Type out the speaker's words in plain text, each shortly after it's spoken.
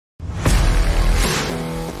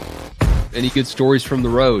Any good stories from the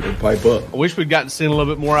road? Pipe up. I wish we'd gotten to see a little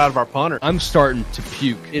bit more out of our punter. I'm starting to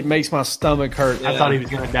puke. It makes my stomach hurt. I thought he was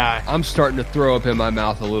going to die. I'm starting to throw up in my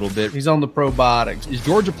mouth a little bit. He's on the probiotics. Is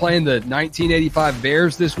Georgia playing the 1985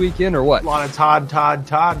 Bears this weekend or what? A lot of Todd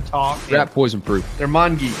talk. Rat poison proof. They're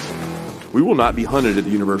mongoose. We will not be hunted at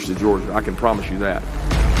the University of Georgia. I can promise you that.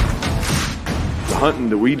 The hunting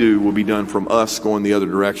that we do will be done from us going the other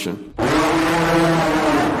direction.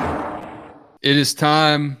 It is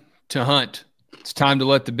time to hunt. It's time to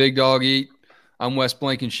let the big dog eat. I'm Wes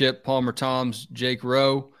Blankenship, Palmer Toms, Jake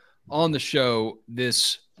Rowe. On the show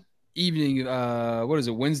this evening,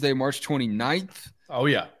 Wednesday, March 29th? Oh,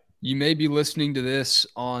 yeah. You may be listening to this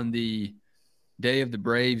on the day of the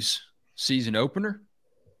Braves season opener.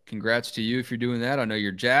 Congrats to you if you're doing that. I know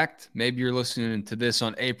you're jacked. Maybe you're listening to this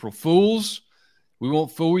on April Fools. We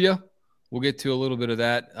won't fool you. We'll get to a little bit of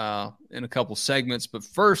that in a couple segments. But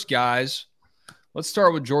first, guys, let's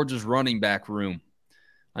start with Georgia's running back room.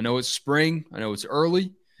 I know it's spring. I know it's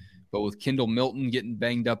early. But with Kendall Milton getting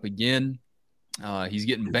banged up again, he's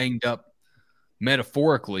getting banged up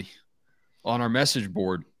metaphorically on our message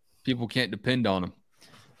board. People can't depend on him.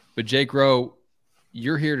 But Jake Rowe,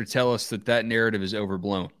 you're here to tell us that narrative is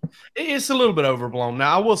overblown. It's a little bit overblown.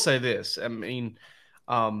 Now, I will say this. I mean,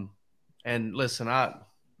 and listen, there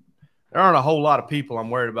aren't a whole lot of people I'm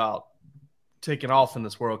worried about taking off in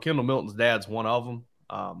this world. Kendall Milton's dad's one of them.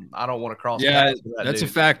 I don't want to cross paths with that that's dude.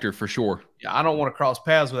 A factor for sure. Yeah, I don't want to cross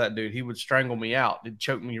paths with that dude. He would strangle me out. He'd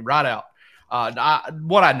choke me right out.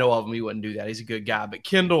 What I know of him, he wouldn't do that. He's a good guy. But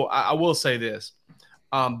Kendall, I will say this.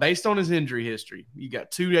 Based on his injury history, you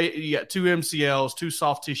got two MCLs, 2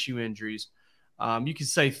 soft tissue injuries. You could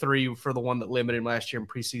say 3 for the one that limited him last year in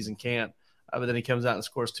preseason camp, but then he comes out and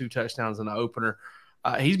scores 2 touchdowns in the opener.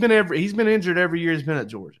 He's been injured every year he's been at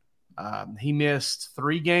Georgia. He missed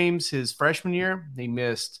 3 games his freshman year. He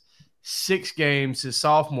missed 6 games his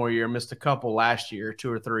sophomore year. Missed a couple last year,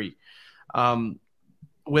 2 or 3.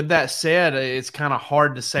 With that said, it's kind of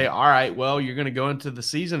hard to say, all right, well, you're going to go into the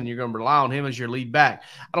season and you're going to rely on him as your lead back.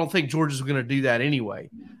 I don't think Georgia's going to do that anyway.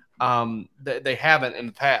 They haven't in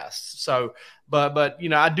the past. So, but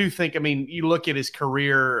I do think, I mean, you look at his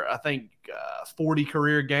career, I think 40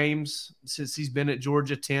 career games since he's been at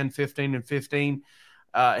Georgia, 10, 15, and 15.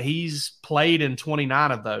 He's played in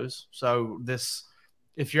 29 of those. So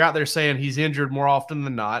if you're out there saying he's injured more often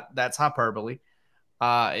than not, that's hyperbole.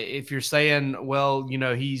 If you're saying, well,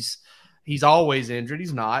 he's always injured,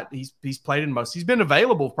 he's not. He's played in most. He's been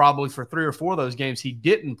available probably for 3 or 4 of those games he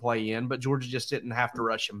didn't play in, but Georgia just didn't have to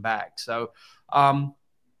rush him back. So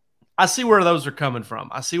I see where those are coming from.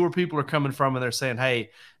 I see where people are coming from, and they're saying, hey,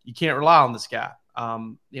 you can't rely on this guy.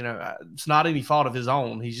 It's not any fault of his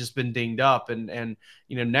own. He's just been dinged up, and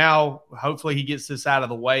now hopefully he gets this out of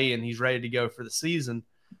the way and he's ready to go for the season.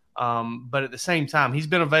 But at the same time, he's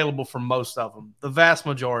been available for most of them, the vast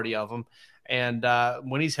majority of them. And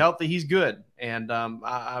when he's healthy, he's good. And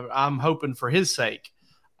I'm hoping for his sake,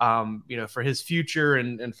 for his future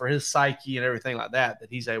and for his psyche and everything like that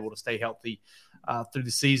he's able to stay healthy through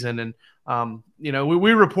the season. And,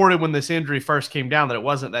 we reported when this injury first came down that it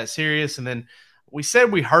wasn't that serious. And then we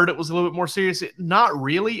said we heard it was a little bit more serious. Not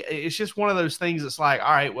really. It's just one of those things that's like,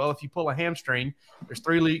 all right, well, if you pull a hamstring, there's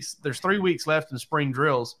 3 weeks left in spring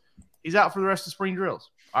drills. He's out for the rest of spring drills.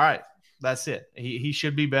 All right, that's it. He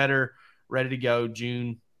should be better, ready to go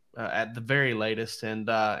June at the very latest. And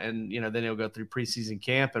then he'll go through preseason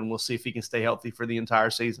camp, and we'll see if he can stay healthy for the entire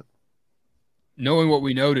season. Knowing what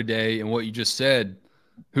we know today and what you just said,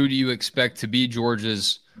 who do you expect to be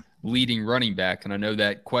Georgia's leading running back? And I know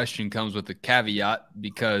that question comes with a caveat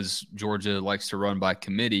because Georgia likes to run by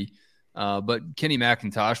committee. But Kenny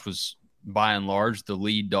McIntosh was, by and large, the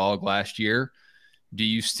lead dog last year. Do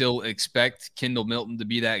you still expect Kendall Milton to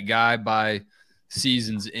be that guy by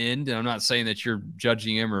season's end? And I'm not saying that you're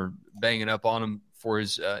judging him or banging up on him for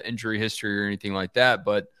his injury history or anything like that,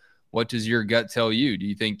 but what does your gut tell you? Do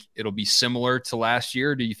you think it'll be similar to last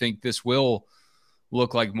year? Do you think this will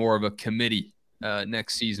look like more of a committee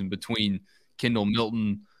next season between Kendall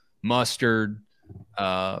Milton, Mustard,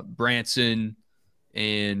 Branson,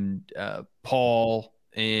 and Paul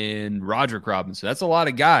and Roderick Robinson? That's a lot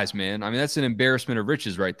of guys, man. I mean, that's an embarrassment of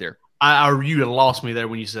riches right there. You had lost me there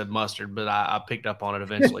when you said Mustard, but I picked up on it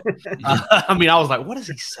eventually. I was like, what is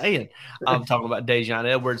he saying? I'm talking about Dejon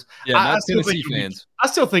Edwards. Yeah, not Tennessee fans. I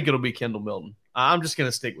still think it'll be Kendall Milton. I'm just going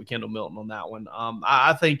to stick with Kendall Milton on that one.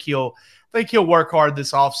 I think he'll work hard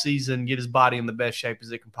this offseason, get his body in the best shape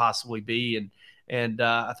as it can possibly be, and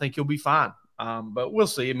I think he'll be fine. But we'll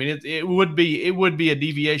see. I mean, it would be a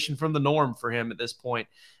deviation from the norm for him at this point.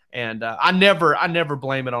 And I never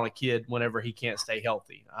blame it on a kid whenever he can't stay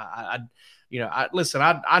healthy. Listen,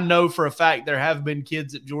 I know for a fact there have been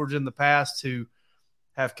kids at Georgia in the past who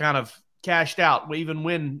have kind of cashed out, even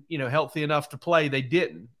when, healthy enough to play, they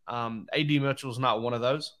didn't. A.D. Mitchell's not one of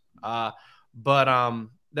those. But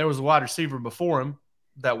there was a wide receiver before him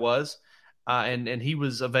that was, and he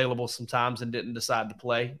was available sometimes and didn't decide to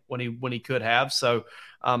play when he could have. So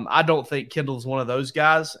I don't think Kendall's one of those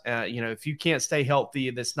guys. If you can't stay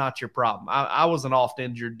healthy, that's not your problem. I was an oft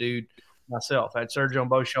injured dude myself. I had surgery on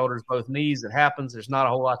both shoulders, both knees. It happens. There's not a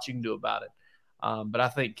whole lot you can do about it. But I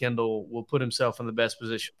think Kendall will put himself in the best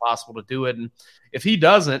position possible to do it. And if he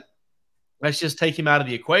doesn't, let's just take him out of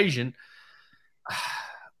the equation.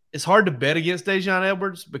 It's hard to bet against Daijun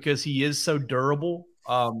Edwards because he is so durable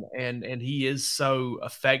and he is so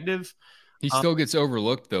effective. He still gets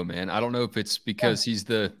overlooked, though, man. I don't know if it's because he's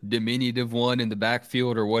the diminutive one in the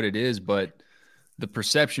backfield or what it is, but the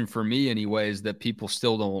perception for me anyway is that people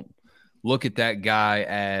still don't look at that guy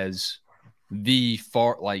as the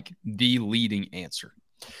leading answer.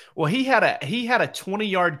 Well, he had a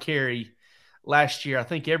 20-yard carry last year, I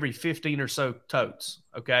think every 15 or so totes.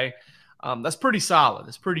 Okay. That's pretty solid.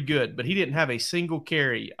 It's pretty good, but he didn't have a single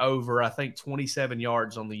carry over, I think, 27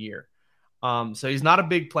 yards on the year. So he's not a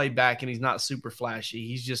big play back and he's not super flashy.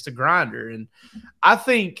 He's just a grinder. And I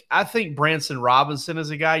think Branson Robinson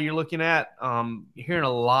is a guy you're looking at. You're hearing a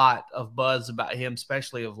lot of buzz about him,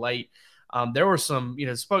 especially of late. There were some,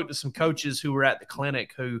 spoke to some coaches who were at the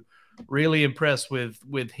clinic who really impressed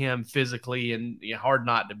with him physically, and hard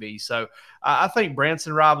not to be. So I think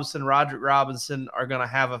Branson Robinson, Roderick Robinson are going to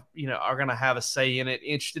have a say in it.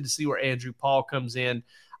 Interested to see where Andrew Paul comes in.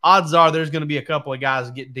 Odds are there's going to be a couple of guys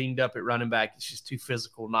that get dinged up at running back. It's just too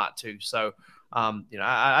physical not to. So,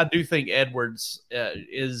 I do think Edwards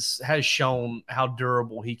has shown how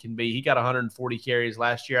durable he can be. He got 140 carries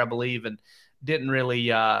last year, I believe, and didn't really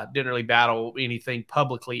battle anything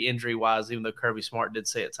publicly injury wise, even though Kirby Smart did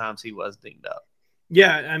say at times he was dinged up.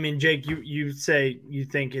 Yeah, I mean, Jake, you say you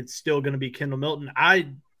think it's still going to be Kendall Milton. I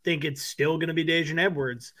think it's still going to be Daijun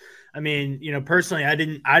Edwards. I mean, personally, I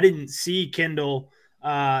didn't see Kendall,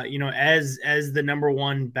 as the number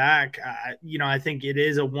one back. I think it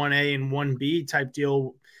is a 1A and 1B type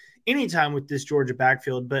deal anytime with this Georgia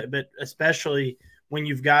backfield, but especially when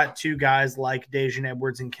you've got two guys like Daijun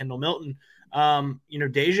Edwards and Kendall Milton.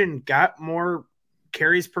 Daijun got more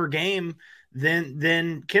carries per game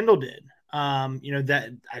than Kendall did.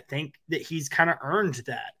 That I think that he's kind of earned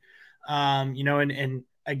that. And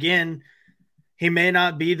again, he may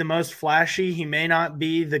not be the most flashy. He may not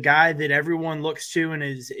be the guy that everyone looks to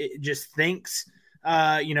and just thinks,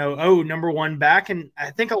 number one back. And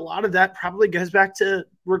I think a lot of that probably goes back to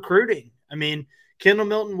recruiting. I mean, Kendall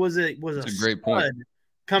Milton was a great point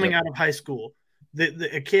coming out of high school.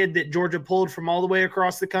 A kid that Georgia pulled from all the way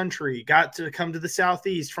across the country, got to come to the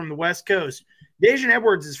Southeast from the West Coast. Daijun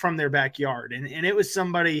Edwards is from their backyard, and it was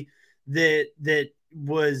somebody that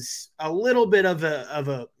was a little bit of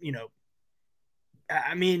a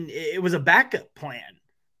it was a backup plan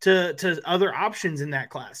to other options in that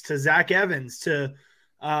class, to Zach Evans, to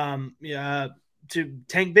Tank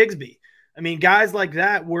Bigsby. I mean, guys like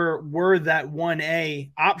that were that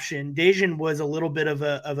 1A option. Daijun was a little bit of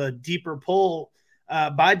a deeper pull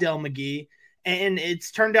by Dell McGee, and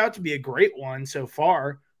it's turned out to be a great one so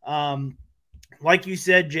far. Like you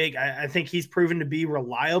said, Jake, I think he's proven to be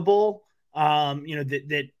reliable.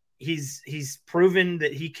 That he's proven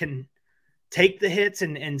that he can take the hits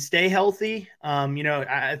and stay healthy.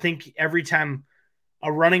 I think every time a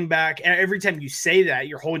running back, every time you say that,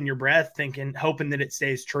 you're holding your breath, hoping that it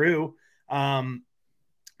stays true.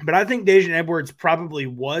 But I think Daijun Edwards probably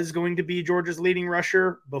was going to be Georgia's leading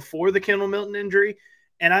rusher before the Kendall Milton injury.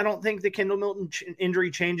 And I don't think the Kendall Milton injury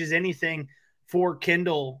changes anything for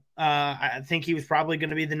Kendall. I think he was probably going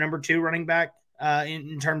to be the number 2 running back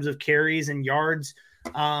in terms of carries and yards.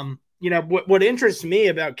 What interests me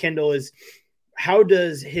about Kendall is how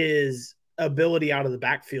does his ability out of the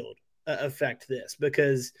backfield affect this?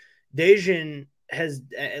 Because Daijun has,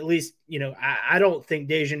 at least, I don't think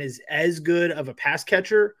Daijun is as good of a pass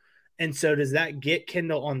catcher. And so does that get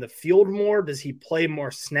Kendall on the field more? Does he play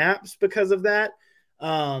more snaps because of that?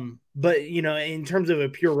 But in terms of a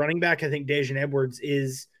pure running back, I think Daijun Edwards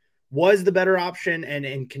was the better option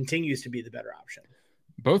and continues to be the better option.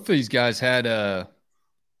 Both of these guys had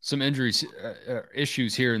some injuries,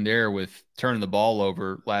 issues here and there with turning the ball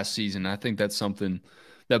over last season. I think that's something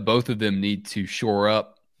that both of them need to shore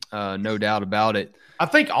up. No doubt about it. I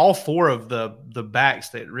think all 4 of the backs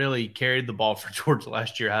that really carried the ball for Georgia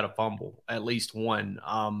last year had a fumble, at least one.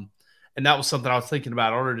 And that was something I was thinking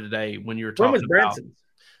about earlier today when you were talking about.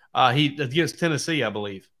 He against Tennessee, I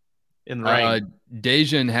believe, in the rain.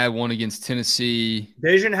 Dejan had one against Tennessee.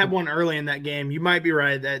 Dejan had one early in that game. You might be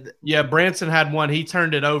right. Yeah, Branson had one. He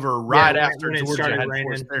turned it over right after when it Georgia started had raining.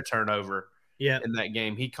 forced their turnover. Yeah. In that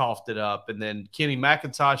game, he coughed it up, and then Kenny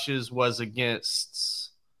McIntosh's was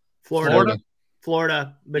against Florida,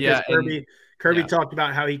 because Yeah, Kirby talked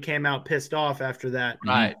about how he came out pissed off after that.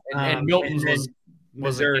 Right, and Milton's was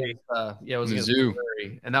Missouri. Against, it was against Mizzou.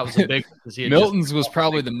 Missouri, and that was a big because he had Milton's was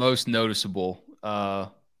probably the most noticeable.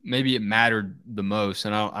 Maybe it mattered the most,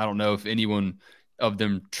 and I don't know if anyone of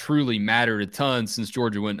them truly mattered a ton since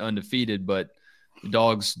Georgia went undefeated, but the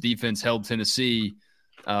Dogs' defense held Tennessee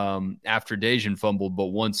after Dejan fumbled, but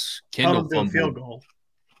once Kendall fumbled, field goal.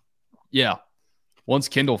 Yeah, once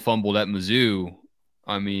Kendall fumbled at Mizzou,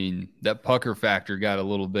 I mean that pucker factor got a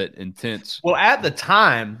little bit intense. Well, at the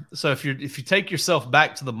time, so if you take yourself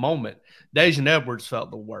back to the moment, Dejan Edwards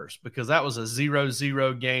felt the worst because that was a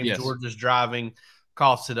 0-0 game. Yes. Georgia's driving,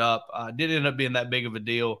 coughs it up. Didn't end up being that big of a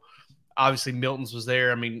deal. Obviously, Milton's was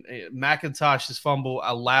there. I mean, McIntosh's fumble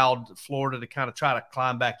allowed Florida to kind of try to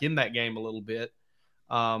climb back in that game a little bit.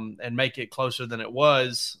 And make it closer than it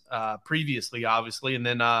was previously, obviously. And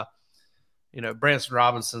then, Branson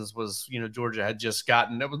Robinson's was, Georgia had just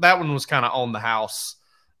gotten – that one was kind of on the house.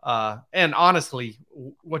 And honestly,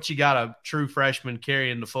 what you got a true freshman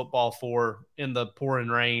carrying the football for in the pouring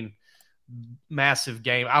rain, massive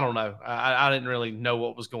game, I don't know. I didn't really know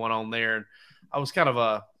what was going on there. And I was kind of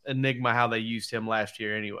a enigma how they used him last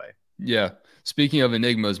year anyway. Yeah. Speaking of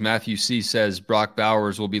enigmas, Matthew C. says Brock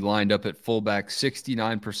Bowers will be lined up at fullback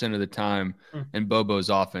 69% of the time in Bobo's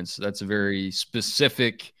offense. That's a very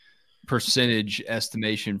specific percentage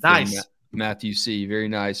estimation from Matthew C. Very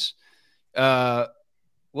nice.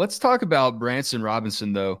 Let's talk about Branson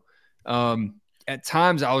Robinson, though. At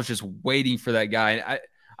times, I was just waiting for that guy.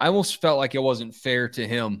 I almost felt like it wasn't fair to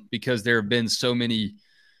him because there have been so many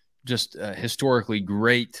just historically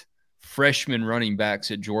great freshman running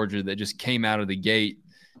backs at Georgia that just came out of the gate.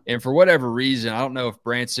 And for whatever reason, I don't know if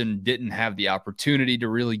Branson didn't have the opportunity to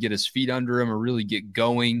really get his feet under him or really get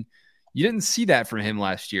going. You didn't see that from him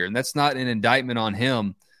last year, and that's not an indictment on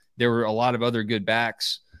him. There were a lot of other good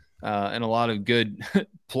backs and a lot of good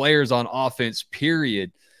players on offense,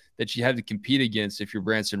 period, that you had to compete against if you're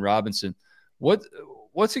Branson Robinson.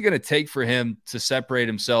 What's it going to take for him to separate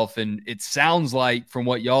himself? And it sounds like from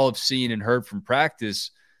what y'all have seen and heard from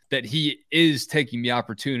practice that he is taking the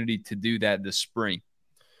opportunity to do that this spring.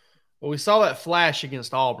 Well, we saw that flash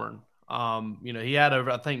against Auburn. He had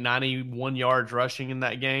over, I think, 91 yards rushing in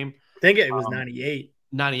that game. I think it was 98.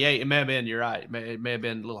 98. It may have been, you're right. It may have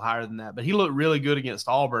been a little higher than that. But he looked really good against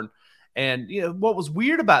Auburn. And, what was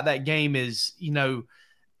weird about that game is,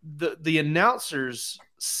 the announcers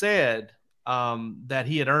said that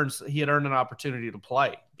he had earned an opportunity to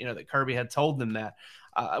play, that Kirby had told them that.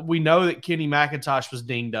 We know that Kenny McIntosh was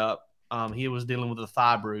dinged up. He was dealing with a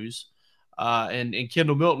thigh bruise. And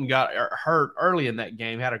Kendall Milton got hurt early in that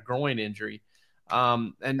game, had a groin injury.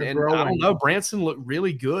 And I don't know, Branson looked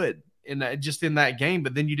really good in that game,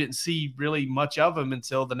 but then you didn't see really much of him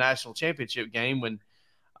until the national championship game when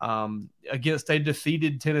against a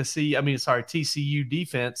defeated TCU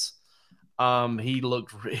defense, he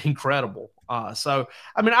looked incredible. So,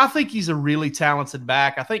 I think he's a really talented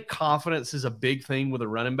back. I think confidence is a big thing with a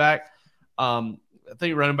running back. I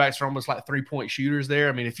think running backs are almost like 3-point shooters there.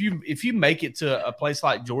 I mean, if you make it to a place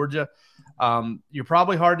like Georgia, you're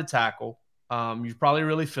probably hard to tackle. You're probably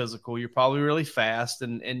really physical. You're probably really fast,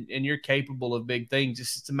 and you're capable of big things.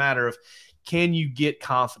 It's just a matter of, can you get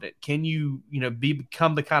confident? Can you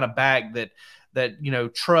become the kind of back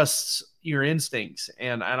that trusts your instincts?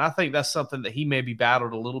 And I think that's something that he maybe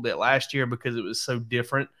battled a little bit last year because it was so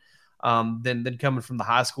different than coming from the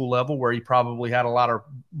high school level where he probably had a lot of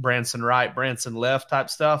Branson right, Branson left type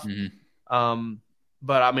stuff. Mm-hmm.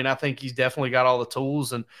 But I think he's definitely got all the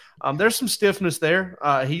tools, and there's some stiffness there.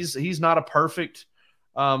 He's not a perfect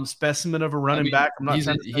specimen of a running back.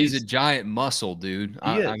 He's a giant muscle, dude.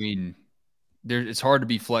 It's hard to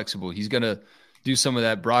be flexible. He's gonna do some of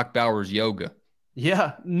that Brock Bowers yoga.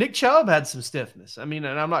 Yeah, Nick Chubb had some stiffness. And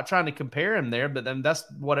I'm not trying to compare him there, but then that's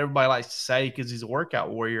what everybody likes to say because he's a workout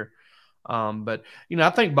warrior. But I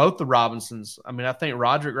think both the Robinsons. I think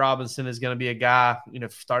Roderick Robinson is going to be a guy.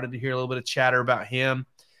 Started to hear a little bit of chatter about him.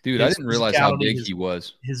 Dude, I didn't realize how big he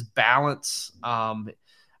was. His balance.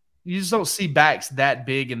 You just don't see backs that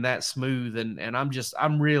big and that smooth. And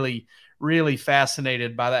I'm really, really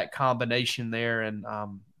fascinated by that combination there and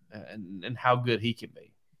how good he can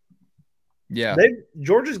be. Yeah.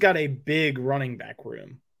 Georgia's got a big running back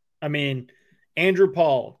room. Andrew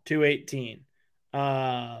Paul, 218.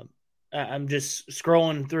 I'm just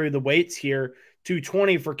scrolling through the weights here.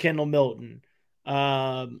 220 for Kendall Milton.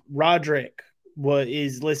 Roderick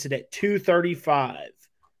is listed at 235.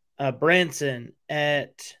 Branson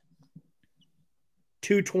at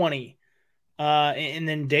 220. And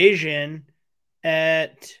then Dejan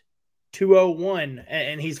at 201,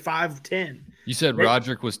 and he's 5'10". You said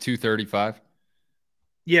Roderick was 235?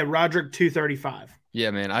 Yeah, Roderick 235.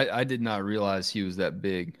 Yeah, man, I did not realize he was that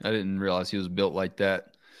big. I didn't realize he was built like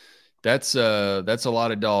that. That's a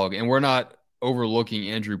lot of dog. And we're not overlooking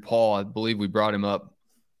Andrew Paul. I believe we brought him up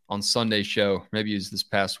on Sunday's show. Maybe it was this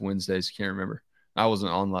past Wednesdays. Can't remember. I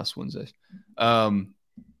wasn't on last Wednesdays.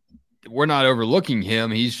 We're not overlooking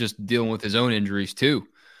him. He's just dealing with his own injuries too.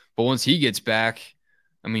 But once he gets back,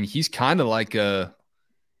 I mean, he's kind of like a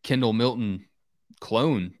Kendall Milton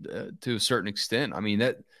clone to a certain extent. I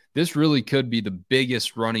mean, this really could be the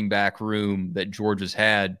biggest running back room that Georgia's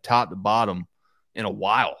had, top to bottom, in a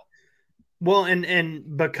while. Well,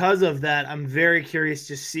 and because of that, I'm very curious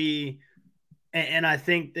to see, and I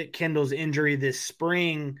think that Kendall's injury this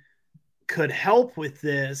spring could help with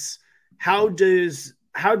this. How do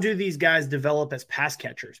these guys develop as pass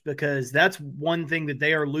catchers? Because that's one thing that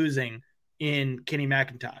they are losing in Kenny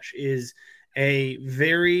McIntosh is a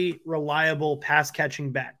very reliable pass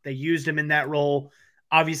catching back. They used him in that role,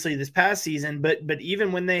 obviously, this past season, but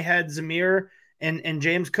even when they had Zamir and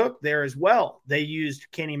James Cook there as well, they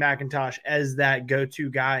used Kenny McIntosh as that go-to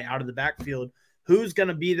guy out of the backfield. Who's going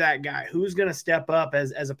to be that guy? Who's going to step up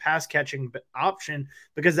as a pass catching option?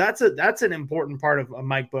 Because that's an important part of a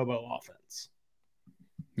Mike Bobo offense.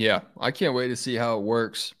 Yeah, I can't wait to see how it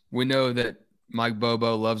works. We know that Mike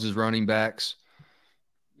Bobo loves his running backs.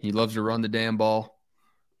 He loves to run the damn ball,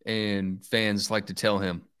 and fans like to tell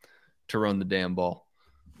him to run the damn ball.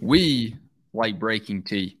 We like Breaking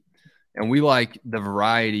T, and we like the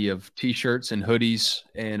variety of T-shirts and hoodies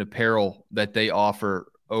and apparel that they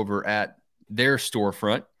offer over at their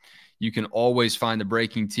storefront. You can always find the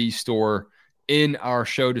Breaking T store in our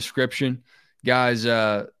show description. Guys,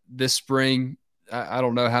 this spring, I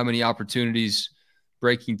don't know how many opportunities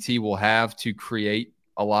Breaking T will have to create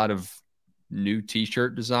a lot of new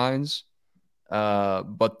T-shirt designs,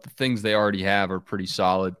 but the things they already have are pretty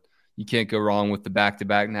solid. You can't go wrong with the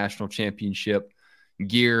back-to-back national championship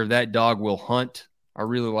gear. That dog will hunt. I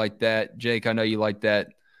really like that. Jake, I know you like that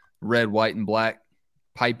red, white, and black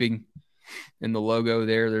piping in the logo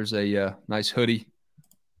there. There's a nice hoodie.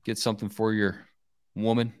 Get something for your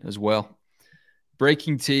woman as well.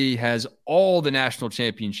 Breaking T has all the national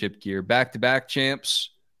championship gear, back-to-back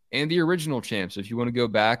champs and the original champs. If you want to go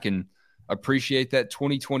back and appreciate that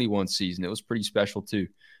 2021 season, it was pretty special too.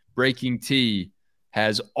 Breaking T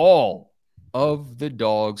has all of the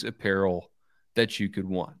dogs apparel that you could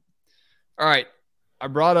want. All right, I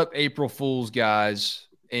brought up April Fools, guys,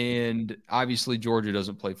 and obviously Georgia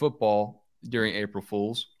doesn't play football during April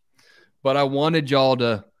Fools, but I wanted y'all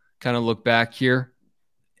to kind of look back here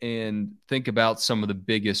and think about some of the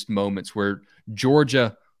biggest moments where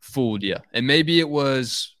Georgia fooled you. And maybe it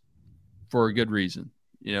was for a good reason.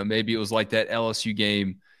 You know, maybe it was like that LSU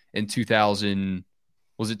game in 2000.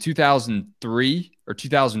 Was it 2003 or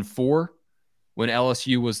 2004 when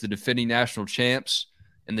LSU was the defending national champs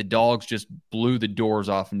and the Dogs just blew the doors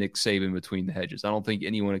off Nick Saban between the hedges? I don't think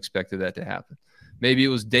anyone expected that to happen. Maybe it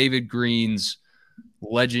was David Green's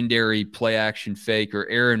legendary play action fake, or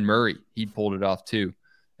Aaron Murray. He pulled it off too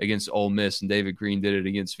against Ole Miss, and David Green did it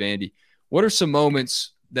against Vandy. What are some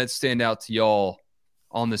moments that stand out to y'all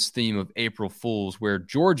on this theme of April Fools where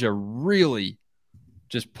Georgia really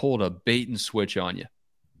just pulled a bait and switch on you?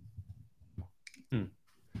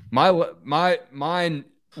 Mine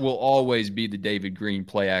will always be the David Green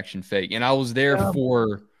play action fake. And I was there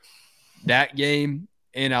for that game,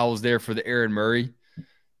 and I was there for the Aaron Murray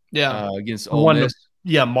against Ole Miss.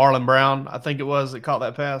 Marlon Brown, I think it was, that caught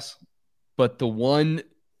that pass. But the one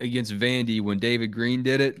against Vandy when David Green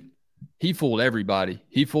did it, he fooled everybody.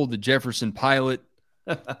 He fooled the Jefferson Pilot,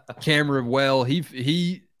 Cameron Well.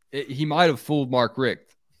 He might have fooled Mark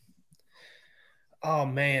Richt. Oh,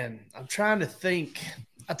 man. I'm trying to think.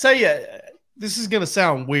 I tell you, this is going to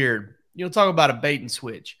sound weird. You'll talk about a bait and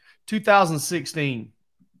switch. 2016,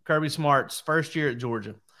 Kirby Smart's first year at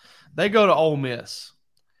Georgia. They go to Ole Miss,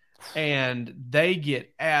 and they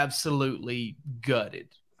get absolutely gutted.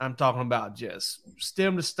 I'm talking about just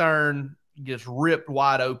stem to stern, just ripped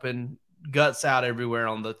wide open, guts out everywhere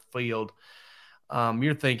on the field.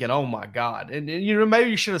 You're thinking, oh, my God. And you know,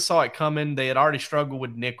 maybe you should have saw it coming. They had already struggled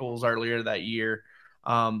with Nichols earlier that year.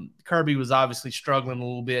 Kirby was obviously struggling a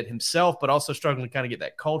little bit himself, but also struggling to kind of get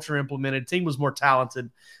that culture implemented. The team was more talented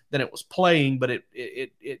than it was playing, but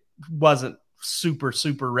it wasn't super,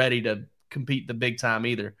 super ready to compete the big time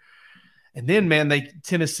either. And then, man,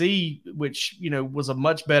 Tennessee, which, was a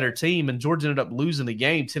much better team, and Georgia ended up losing the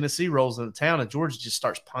game. Tennessee rolls into town, and Georgia just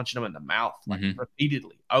starts punching them in the mouth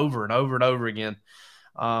repeatedly, over and over and over again.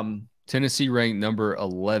 Tennessee ranked number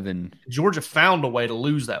 11. Georgia found a way to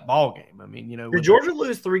lose that ball game. I mean, did Georgia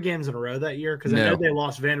lose 3 games in a row that year? Because I know they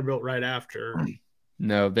lost Vanderbilt right after.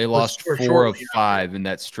 No, they lost 4 of 5 in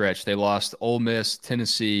that stretch. They lost Ole Miss,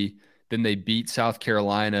 Tennessee. Then they beat South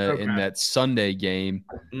Carolina in that Sunday game,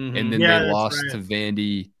 and then they lost to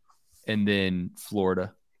Vandy, and then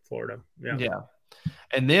Florida. Yeah.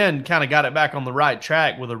 And then kind of got it back on the right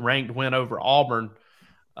track with a ranked win over Auburn,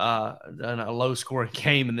 and a low-scoring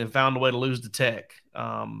game, and then found a way to lose to Tech.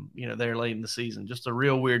 There late in the season, just a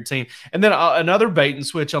real weird team. And then another bait and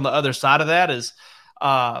switch on the other side of that is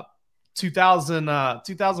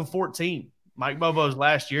 2014, Mike Bobo's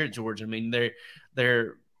last year at Georgia. I mean,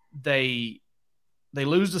 they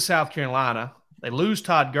lose to South Carolina, they lose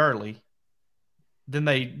Todd Gurley, then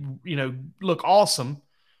they look awesome.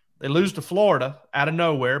 They lose to Florida out of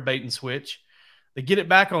nowhere, bait and switch. They get it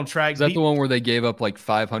back on track. Is that the one where they gave up like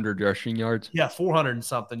 500 rushing yards? Yeah, 400 and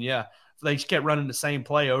something. Yeah, they just kept running the same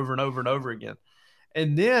play over and over and over again.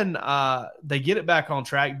 And then they get it back on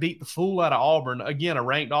track, beat the fool out of Auburn, again a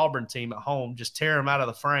ranked Auburn team at home, just tear them out of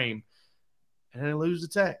the frame, and they lose to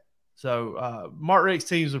Tech. So Mark Richt's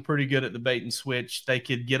teams are pretty good at the bait and switch. They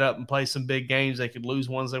could get up and play some big games. They could lose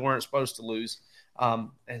ones they weren't supposed to lose.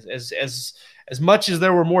 As much as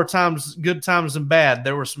there were more times, good times than bad,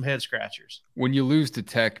 there were some head scratchers. When you lose to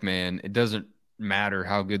Tech, man, it doesn't matter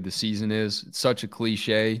how good the season is. It's such a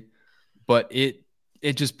cliche, but it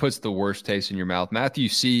just puts the worst taste in your mouth. Matthew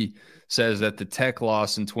C. says that the Tech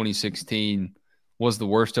loss in 2016 was the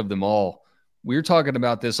worst of them all. We were talking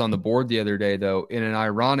about this on the board the other day, though. In an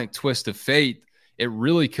ironic twist of fate, it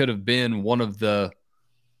really could have been one of the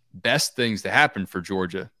best things to happen for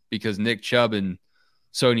Georgia because Nick Chubb and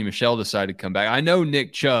Sony Michel decided to come back. I know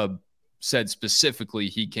Nick Chubb said specifically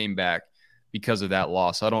he came back because of that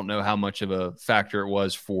loss. I don't know how much of a factor it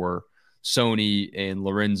was for Sony and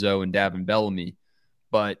Lorenzo and Davin Bellamy.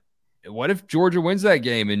 But what if Georgia wins that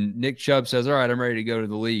game and Nick Chubb says, all right, I'm ready to go to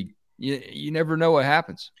the league? You never know what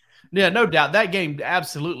happens. Yeah, no doubt. That game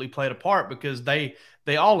absolutely played a part because they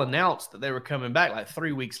all announced that they were coming back like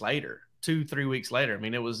 3 weeks later, 2-3 weeks later. I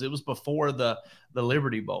mean, it was before the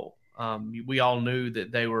Liberty Bowl. We all knew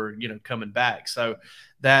that they were, coming back. So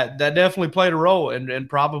that definitely played a role. And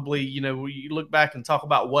probably, you look back and talk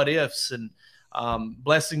about what ifs and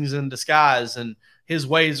blessings in disguise and his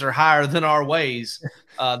ways are higher than our ways.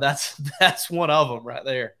 That's one of them right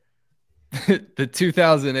there. The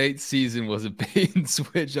 2008 season was a bait and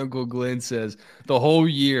switch. Uncle Glenn says the whole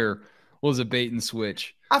year was a bait and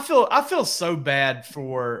switch. I feel so bad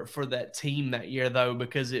for that team that year though,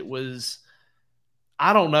 because it was,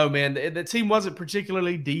 I don't know, man. The team wasn't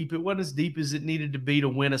particularly deep. It wasn't as deep as it needed to be to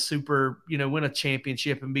win win a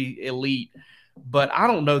championship and be elite. But I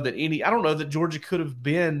don't know that Georgia could have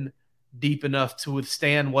been deep enough to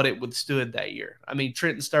withstand what it withstood that year. I mean,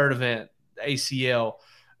 Trenton Sturdivant, ACL,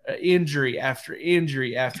 injury after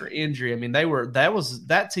injury after injury. I mean,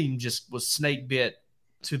 that team just was snake bit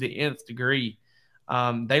to the nth degree.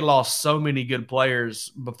 They lost so many good players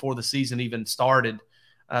before the season even started,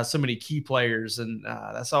 so many key players, and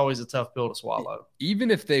that's always a tough pill to swallow. Even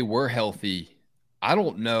if they were healthy, I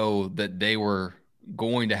don't know that they were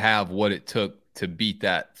going to have what it took to beat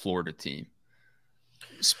that Florida team.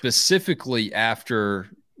 Specifically after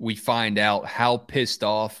we find out how pissed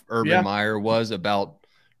off Urban Meyer was about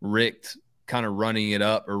Richt kind of running it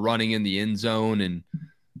up or running in the end zone and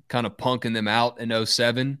kind of punking them out in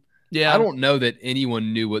 2007. Yeah. I don't know that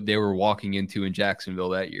anyone knew what they were walking into in Jacksonville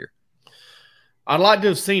that year. I'd like to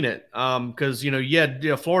have seen it because,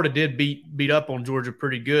 Florida did beat up on Georgia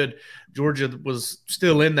pretty good. Georgia was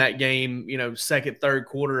still in that game, second, third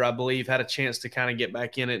quarter, I believe, had a chance to kind of get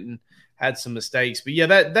back in it and had some mistakes. But, yeah,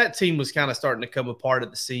 that team was kind of starting to come apart at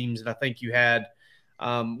the seams, and I think you had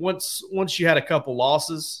once you had a couple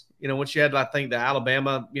losses, once you had, I think, the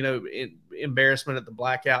Alabama, embarrassment at the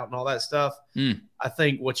blackout and all that stuff, I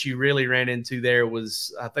think what you really ran into there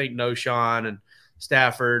was, I think, Noshawn and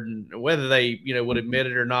Stafford, and whether they, would admit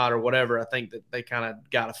it or not or whatever, I think that they kind of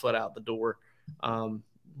got a foot out the door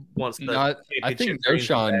once the I think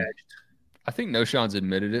Noshawn's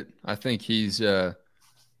admitted it. I think he's it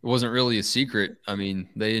wasn't really a secret. I mean,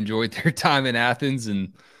 they enjoyed their time in Athens,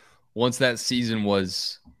 and once that season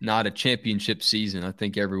was not a championship season, I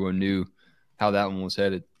think everyone knew how that one was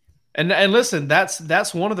headed. And listen,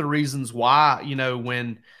 that's one of the reasons why,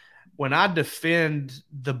 when when I defend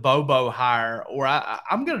the Bobo hire, or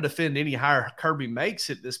I'm going to defend any hire Kirby makes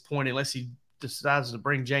at this point, unless he decides to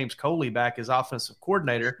bring James Coley back as offensive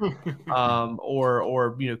coordinator,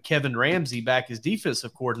 or Kevin Ramsey back as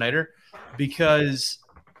defensive coordinator, because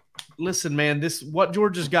listen, man, what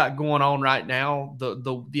Georgia's got going on right now,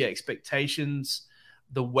 the expectations,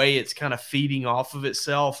 the way it's kind of feeding off of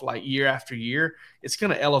itself like year after year, it's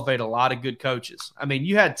going to elevate a lot of good coaches. I mean,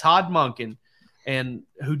 you had Todd Monken,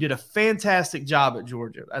 who did a fantastic job at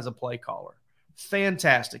Georgia as a play caller.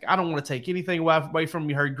 Fantastic. I don't want to take anything away from him.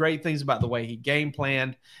 You heard great things about the way he game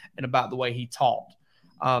planned and about the way he taught.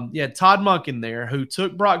 You had Todd Monken there, who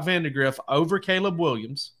took Brock Vandagriff over Caleb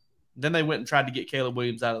Williams. Then they went and tried to get Caleb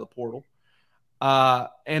Williams out of the portal.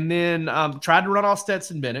 And then tried to run off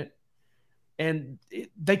Stetson Bennett. And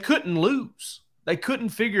they couldn't lose. They couldn't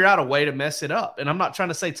figure out a way to mess it up. And I'm not trying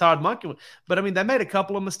to say Todd Monken, but I mean, they made a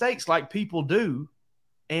couple of mistakes like people do,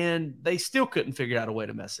 and they still couldn't figure out a way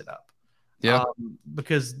to mess it up. Yeah.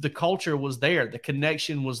 Because the culture was there. The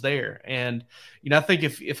connection was there. And, I think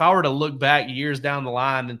if I were to look back years down the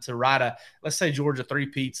line and to write let's say Georgia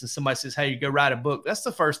three-peats and somebody says, hey, you go write a book, that's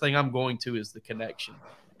the first thing I'm going to is the connection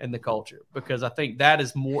and the culture, because I think that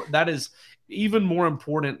is even more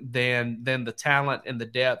important than the talent and the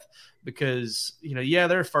depth, because,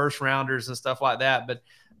 they're first rounders and stuff like that, but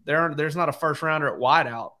there's not a first rounder at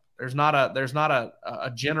wideout. There's not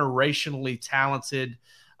a generationally talented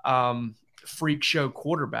freak show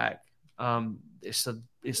quarterback. It's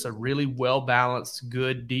a really well-balanced,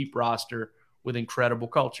 good, deep roster with incredible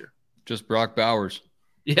culture. Just Brock Bowers.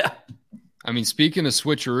 Yeah. I mean, speaking of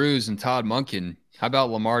switcheroos and Todd Monken, how about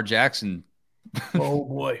Lamar Jackson? Oh,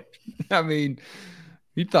 boy. I mean,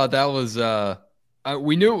 he thought that was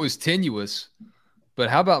we knew it was tenuous, but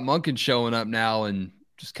how about Monken showing up now and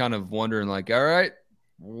just kind of wondering, like, all right,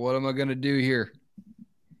 what am I going to do here?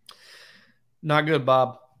 Not good,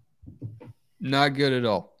 Bob. Not good at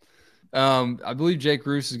all. I believe Jake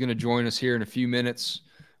Roos is going to join us here in a few minutes.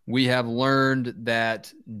 We have learned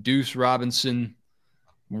that Deuce Robinson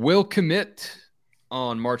will commit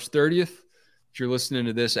on March 30th. If you're listening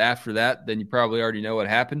to this after that, then you probably already know what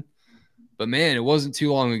happened. But, man, it wasn't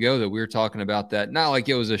too long ago that we were talking about that. Not like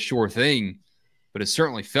it was a sure thing, but it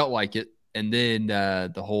certainly felt like it. And then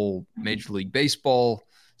the whole Major League Baseball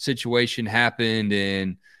situation happened,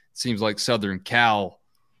 and it seems like Southern Cal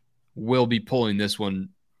will be pulling this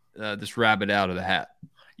rabbit out of the hat.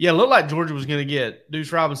 Yeah, it looked like Georgia was going to get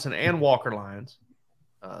Deuce Robinson and Walker Lyons.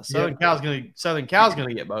 Southern Cal's going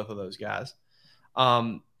to get both of those guys.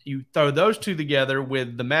 You throw those two together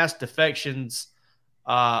with the mass defections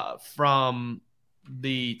from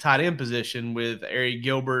the tight end position with Ari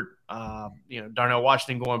Gilbert, Darnell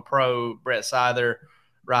Washington going pro, Brett Seither,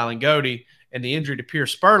 Rylan Godey, and the injury to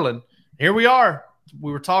Pierce Spurlin. Here we are.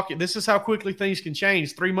 We were talking – this is how quickly things can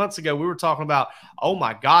change. 3 months ago, we were talking about, oh,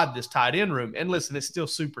 my God, this tight end room. And listen, it's still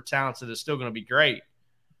super talented. It's still going to be great.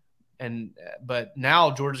 But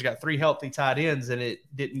now Georgia's got 3 healthy tight ends, and it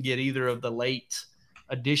didn't get either of the late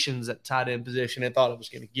additions at tight end position it thought it was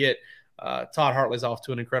going to get. Todd Hartley's off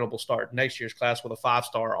to an incredible start next year's class with a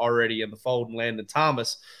 5-star already in the fold and Landon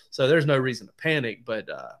Thomas. So there's no reason to panic. But,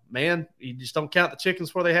 man, you just don't count the chickens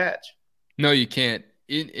before they hatch. No, you can't.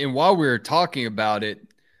 And while we were talking about it,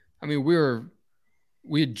 I mean,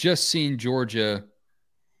 we had just seen Georgia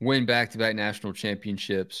win back-to-back national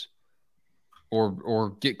championships or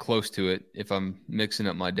get close to it. If I'm mixing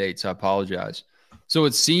up my dates, I apologize. So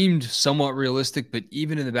it seemed somewhat realistic, but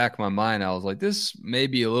even in the back of my mind, I was like, this may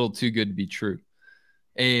be a little too good to be true.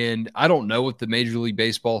 And I don't know what the Major League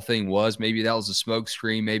Baseball thing was. Maybe that was a smoke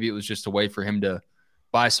screen. Maybe it was just a way for him to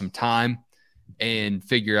buy some time and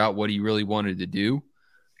figure out what he really wanted to do.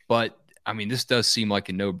 But, I mean, this does seem like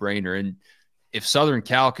a no-brainer. And if Southern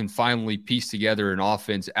Cal can finally piece together an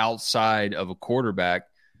offense outside of a quarterback,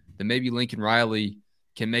 then maybe Lincoln Riley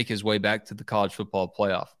can make his way back to the college football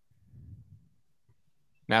playoff.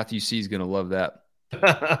 Matthew C. is going to love that.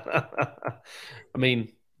 I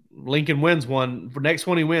mean, Lincoln wins one. The next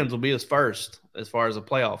one he wins will be his first as far as a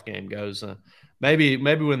playoff game goes. Maybe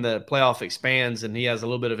when the playoff expands and he has a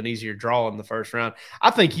little bit of an easier draw in the first round. I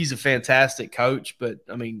think he's a fantastic coach, but,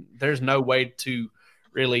 I mean, there's no way to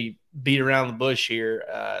really beat around the bush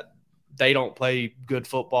here. They don't play good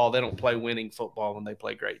football. They don't play winning football when they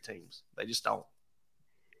play great teams. They just don't.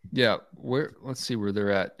 Yeah, let's see where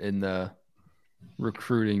they're at in the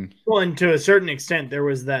recruiting. Well, and to a certain extent, there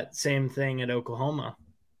was that same thing at Oklahoma.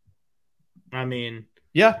 I mean –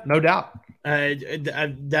 yeah, no doubt.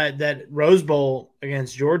 That Rose Bowl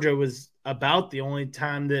against Georgia was about the only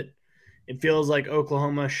time that it feels like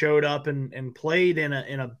Oklahoma showed up and played in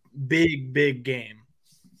a big game.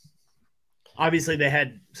 Obviously, they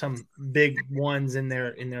had some big ones in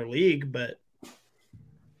their league, but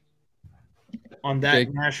on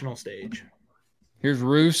that national stage. Here's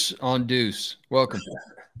Roos on Deuce. Welcome.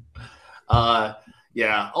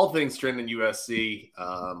 Yeah, all things trending USC.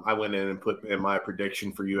 I went in and put in my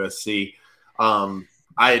prediction for USC.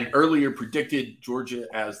 I had earlier predicted Georgia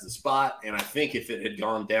as the spot, and I think if it had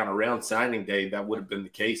gone down around signing day, that would have been the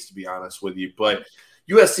case, to be honest with you. But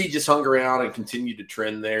USC just hung around and continued to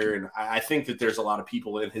trend there, and I think that there's a lot of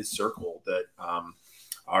people in his circle that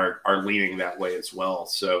are leaning that way as well.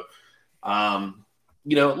 So,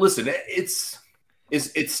 listen,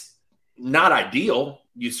 it's not ideal.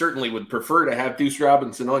 You certainly would prefer to have Deuce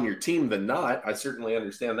Robinson on your team than not. I certainly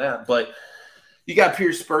understand that, but you got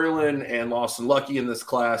Pierce Spurlin and Lawson Lucky in this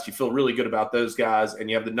class. You feel really good about those guys, and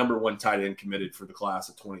you have the number one tight end committed for the class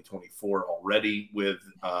of 2024 already, with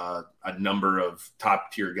a number of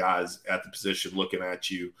top-tier guys at the position looking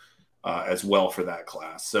at you as well for that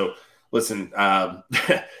class. So, listen,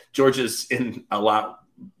 Georgia's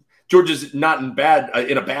not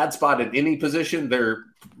in a bad spot in any position. They're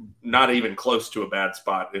not even close to a bad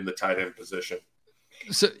spot in the tight end position.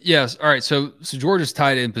 So yes, all right. So Georgia's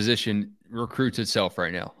tight end position recruits itself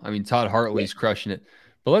right now. I mean, Todd Hartley's crushing it.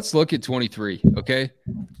 But let's look at 23. Okay,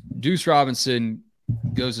 Deuce Robinson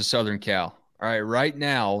goes to Southern Cal. All right, right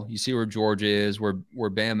now you see where Georgia is, where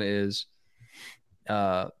Bama is,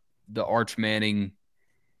 the Arch Manning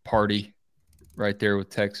party right there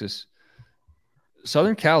with Texas.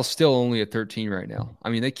 Southern Cal's still only at 13 right now.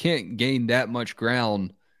 I mean, they can't gain that much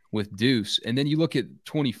ground with Deuce. And then you look at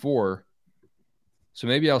 24. So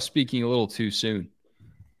maybe I was speaking a little too soon.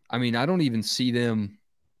 I mean, I don't even see them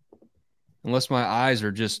unless my eyes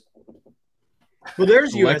are just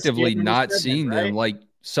there's collectively USC, not seeing right? them. Like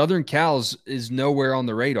Southern Cal's is nowhere on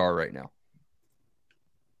the radar right now.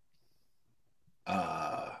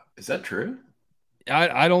 Is that true?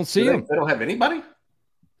 I don't see them. They don't have anybody?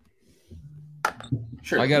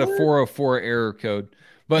 Sure. I got a 404 error code.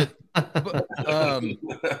 But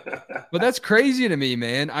that's crazy to me,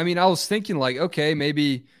 man. I mean, I was thinking like, okay,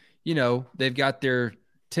 maybe, they've got their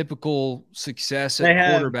typical success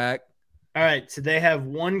at quarterback. All right. So they have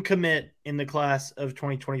one commit in the class of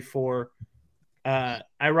 2024.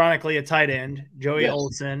 Ironically, a tight end, Joey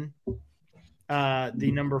Olsen,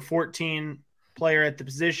 the number 14 player at the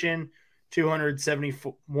position,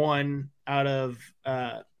 271 out of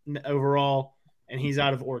overall, and he's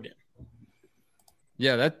out of Oregon.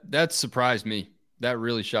 Yeah, that surprised me. That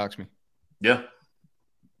really shocks me. Yeah.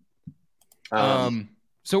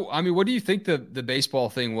 So, I mean, what do you think the baseball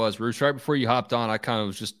thing was, Bruce? Right before you hopped on, I kind of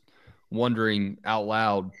was just wondering out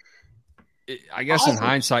loud. I guess in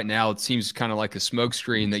hindsight now, it seems kind of like a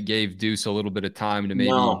smokescreen that gave Deuce a little bit of time to maybe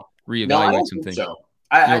reevaluate some things. So.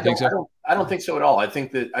 I don't think so at all. I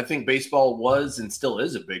think baseball was and still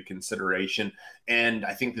is a big consideration, and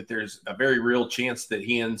I think that there's a very real chance that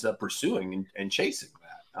he ends up pursuing and chasing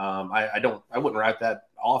that. I wouldn't write that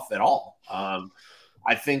off at all.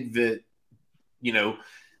 I think that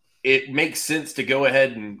it makes sense to go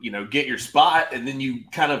ahead and get your spot, and then you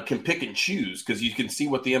kind of can pick and choose because you can see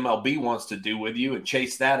what the MLB wants to do with you and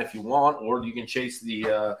chase that if you want, or you can chase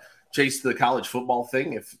the college football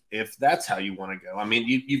thing if that's how you want to go. I mean,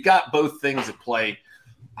 you've got both things at play.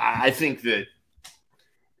 I think that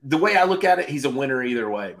the way I look at it, he's a winner either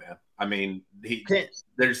way, man. I mean,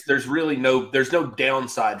 there's no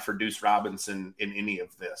downside for Deuce Robinson in any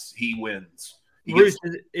of this. He wins. Bruce,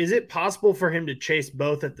 is it possible for him to chase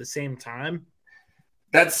both at the same time?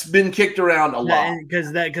 That's been kicked around a lot.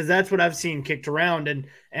 Because that's what I've seen kicked around, and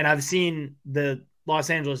I've seen the Los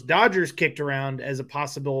Angeles Dodgers kicked around as a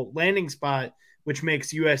possible landing spot, which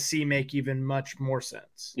makes USC make even much more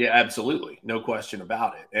sense. Yeah, absolutely. No question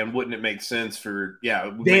about it. And wouldn't it make sense for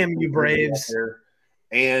damn you Braves.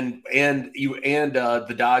 And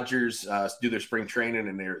the Dodgers do their spring training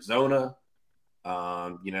in Arizona.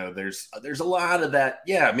 There's a lot of that.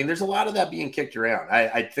 Yeah, I mean, there's a lot of that being kicked around.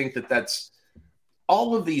 I think that's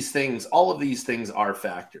all of these things are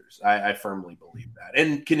factors. I firmly believe that.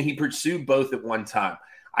 And can he pursue both at one time?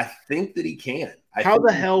 I think that he can. How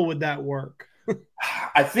the hell would that work?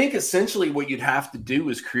 I think essentially what you'd have to do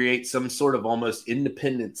is create some sort of almost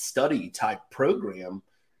independent study type program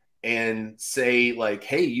and say like,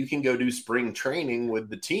 hey, you can go do spring training with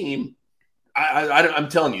the team. I'm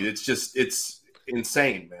telling you, it's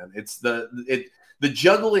insane, man. It's the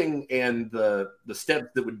juggling and the steps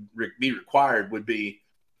that would be required would be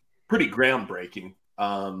pretty groundbreaking.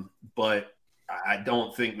 But I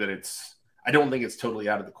don't think it's totally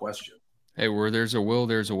out of the question. Hey, where there's a will,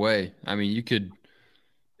 there's a way. I mean, you could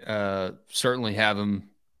certainly have him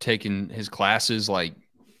taking his classes like,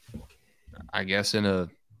 I guess in a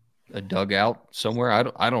dugout somewhere.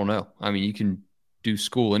 I don't know. I mean, you can do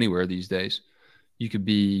school anywhere these days. He could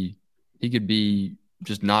be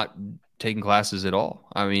just not taking classes at all.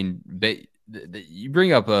 I mean, you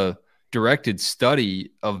bring up a directed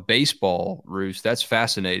study of baseball, Roos. That's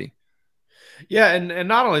fascinating. Yeah, and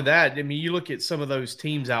not only that, I mean, you look at some of those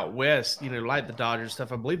teams out west, like the Dodgers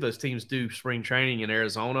stuff. I believe those teams do spring training in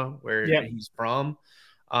Arizona, where he's from.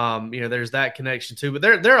 There's that connection too. But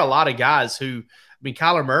there are a lot of guys who, I mean,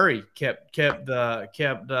 Kyler Murray kept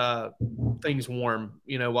things warm,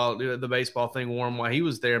 while the baseball thing warm while he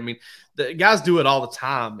was there. I mean, the guys do it all the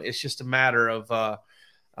time. It's just a matter of,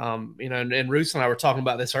 and Roos and I were talking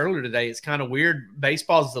about this earlier today. It's kind of weird.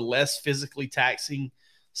 Baseball is the less physically taxing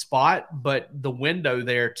spot, but the window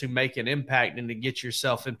there to make an impact and to get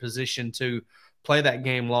yourself in position to play that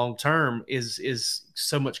game long term is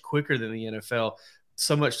so much quicker than the NFL.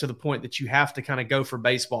 So much to the point that you have to kind of go for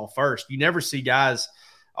baseball first. You never see guys.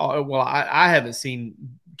 I haven't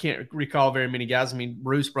can't recall very many guys. I mean,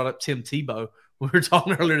 Bruce brought up Tim Tebow. We were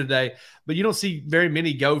talking earlier today, but you don't see very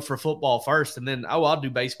many go for football first and then, I'll do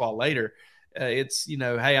baseball later. It's,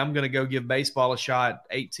 hey, I'm going to go give baseball a shot,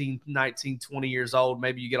 18, 19, 20 years old.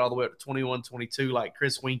 Maybe you get all the way up to 21, 22, like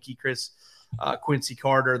Chris Weinke, Quincy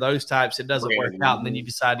Carter, those types. It doesn't work out. And then you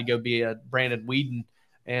decide to go be a Brandon Weeden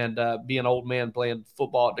and be an old man playing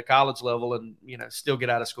football at the college level and, still get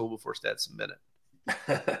out of school before Stetson Bennett.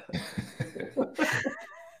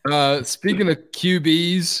 Speaking of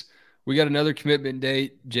QBs, we got another commitment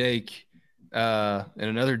date, Jake, and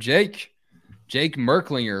another Jake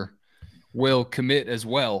Merklinger will commit as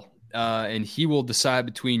well. And he will decide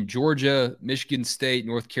between Georgia, Michigan State,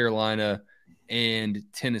 North Carolina, and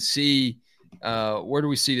Tennessee. Where do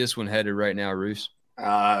we see this one headed right now, Roos?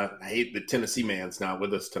 I hate the Tennessee man's not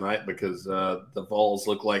with us tonight because the Vols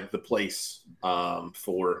look like the place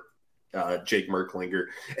for Jake Merklinger.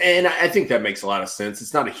 And I think that makes a lot of sense.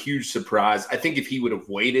 It's not a huge surprise. I think if he would have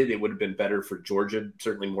waited, it would have been better for Georgia,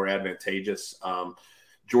 certainly more advantageous.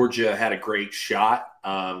 Georgia had a great shot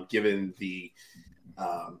given the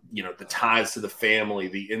the ties to the family,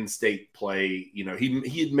 the in-state play.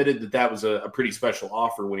 He admitted that was a pretty special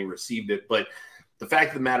offer when he received it. But the fact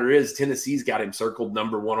of the matter is Tennessee's got him circled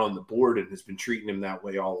number one on the board and has been treating him that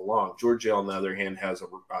way all along. Georgia, on the other hand, has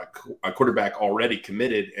a quarterback already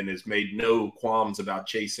committed and has made no qualms about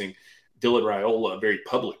chasing Dylan Raiola very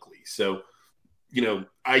publicly. So,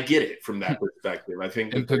 I get it from that perspective. I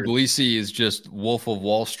think and Puglisi is just Wolf of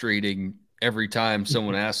Wall Streeting every time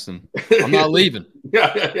someone asks him, I'm not leaving.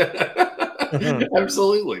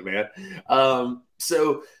 Absolutely, man.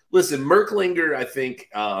 So listen, Merklinger, I think,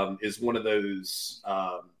 is one of those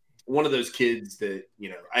kids that,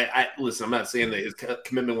 I listen, I'm not saying that his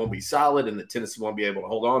commitment won't be solid and that Tennessee won't be able to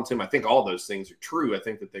hold on to him. I think all those things are true. I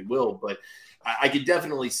think that they will, but I could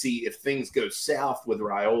definitely see if things go south with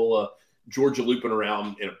Raiola, Georgia looping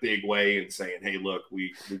around in a big way and saying, hey, look,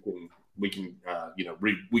 we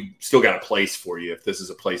still got a place for you if this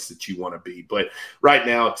is a place that you want to be. But right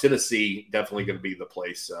now, Tennessee definitely going to be the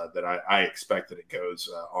place that I expect that it goes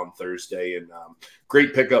on Thursday. And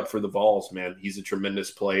great pickup for the Vols, man. He's a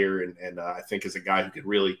tremendous player, and I think is a guy who could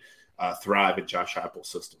really thrive in Josh Heupel's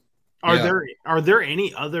system. Are there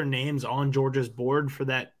any other names on Georgia's board for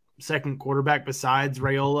that second quarterback besides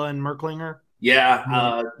Raiola and Merklinger?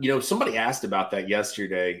 Yeah, somebody asked about that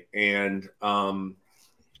yesterday, and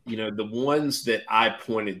the ones that I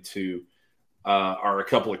pointed to are a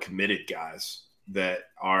couple of committed guys that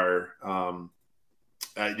are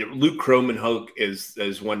Luke Kromenhoek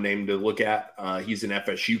is one name to look at. He's an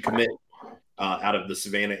FSU commit out of the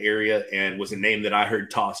Savannah area and was a name that I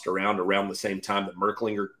heard tossed around the same time that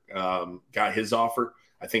Merklinger got his offer.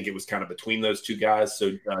 I think it was kind of between those two guys.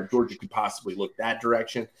 So Georgia could possibly look that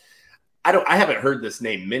direction. I haven't heard this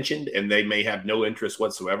name mentioned, and they may have no interest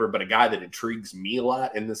whatsoever, but a guy that intrigues me a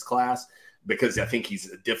lot in this class because I think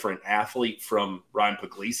he's a different athlete from Ryan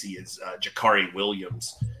Puglisi is Jakari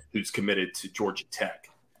Williams, who's committed to Georgia Tech.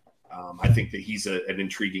 I think that he's an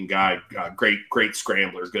intriguing guy, great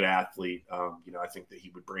scrambler, good athlete. I think that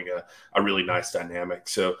he would bring a really nice dynamic.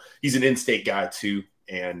 So he's an in-state guy too,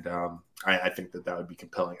 and I think that would be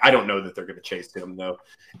compelling. I don't know that they're going to chase him though.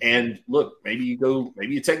 And look, maybe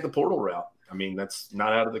you take the portal route. I mean, that's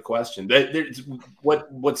not out of the question.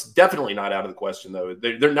 What's definitely not out of the question though,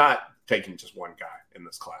 they're not taking just one guy in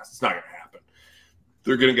this class. It's not going to happen.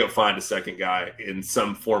 They're going to go find a second guy in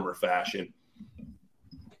some form or fashion.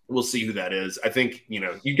 We'll see who that is. I think,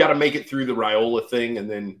 you got to make it through the Raiola thing, and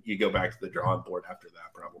then you go back to the drawing board after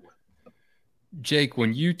that, probably. Jake,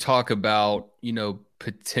 when you talk about,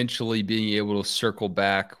 potentially being able to circle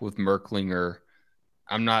back with Merklinger,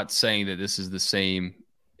 I'm not saying that this is the same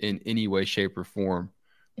in any way, shape, or form,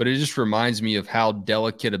 but it just reminds me of how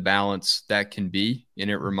delicate a balance that can be. And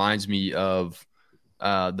it reminds me of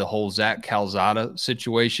the whole Zach Calzada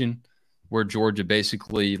situation where Georgia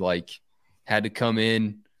basically like had to come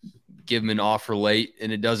in, give him an offer late,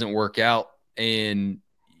 and it doesn't work out. And,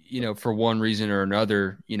 for one reason or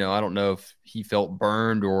another, I don't know if he felt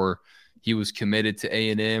burned or he was committed to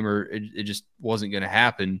A&M or it just wasn't going to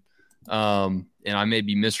happen. And I may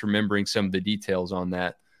be misremembering some of the details on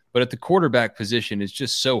that. But at the quarterback position, it's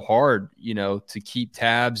just so hard, to keep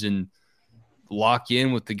tabs and lock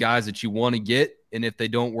in with the guys that you want to get. And if they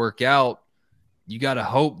don't work out, you got to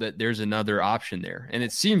hope that there's another option there. And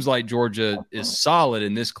it seems like Georgia is solid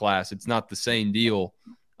in this class. It's not the same deal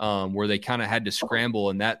where they kind of had to scramble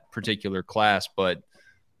in that particular class. But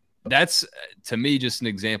that's, to me, just an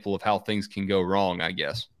example of how things can go wrong, I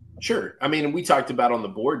guess. Sure. I mean, we talked about on the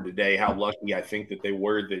board today how lucky I think that they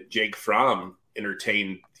were that Jake Fromm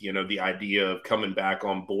entertained, the idea of coming back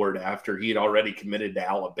on board after he had already committed to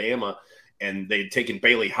Alabama. And they'd taken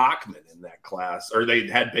Bailey Hockman in that class, or they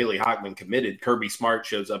had Bailey Hockman committed. Kirby Smart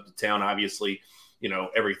shows up to town. Obviously,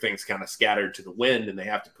 everything's kind of scattered to the wind, and they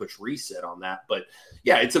have to push reset on that. But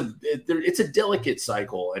yeah, it's a delicate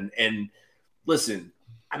cycle. And listen,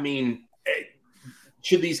 I mean,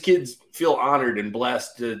 should these kids feel honored and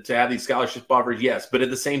blessed to have these scholarship offers? Yes, but at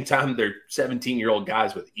the same time, they're 17-year-old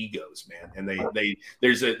guys with egos, man, and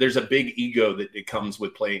there's a big ego that it comes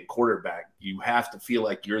with playing quarterback. You have to feel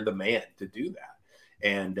like you're the man to do that,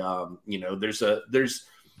 and there's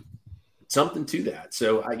something to that.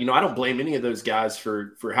 So I don't blame any of those guys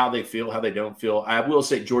for how they feel, how they don't feel. I will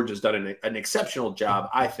say Georgia's done an exceptional job,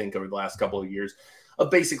 I think, over the last couple of years of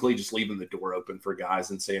basically just leaving the door open for guys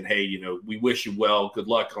and saying, hey, we wish you well. Good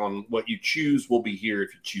luck on what you choose. We'll be here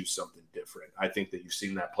if you choose something different. I think that you've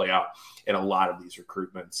seen that play out in a lot of these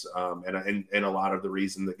recruitments and a lot of the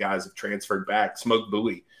reason that guys have transferred back. Smoke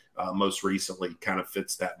Bowie most recently kind of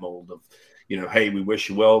fits that mold of, hey, we wish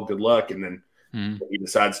you well. Good luck. And then he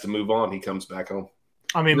decides to move on. He comes back home.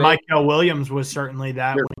 I mean, Michael Williams was certainly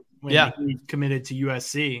that when Yeah. he committed to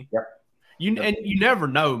USC. Yep. And you never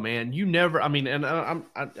know, man. You never. I mean, and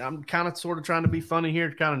I'm kind of sort of trying to be funny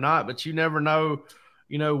here, kind of not, but you never know,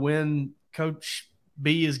 when Coach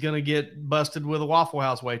B is going to get busted with a Waffle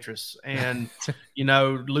House waitress and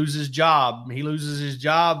lose his job. He loses his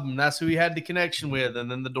job, and that's who he had the connection with, and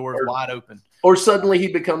then the door is wide open. Or suddenly he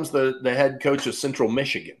becomes the head coach of Central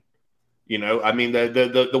Michigan. I mean,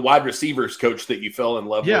 the wide receivers coach that you fell in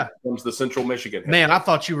love with becomes the Central Michigan head. Man, I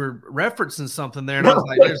thought you were referencing something there, and I was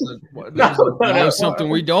like, there's Something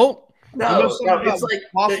we don't. It's like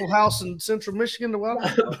Waffle House in Central Michigan.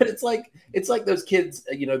 But it's like ththose kids,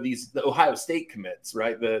 the Ohio State commits,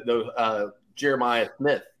 right? The Jeremiah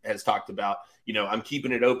Smith has talked about, I'm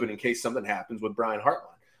keeping it open in case something happens with Brian Hartline.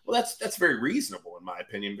 Well, that's very reasonable in my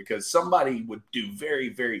opinion, because somebody would do very,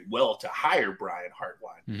 very well to hire Brian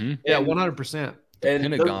Hartline. Mm-hmm. Yeah, 100%.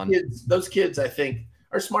 And those kids, I think,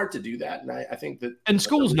 are smart to do that, and I think that, and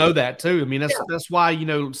schools know that too. I mean, that's why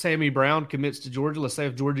Sammy Brown commits to Georgia. Let's say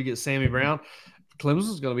if Georgia gets Sammy Brown,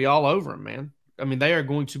 Clemson's going to be all over him, man. I mean, they are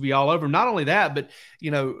going to be all over him. Not only that, but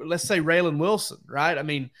let's say Raylan Wilson, right? I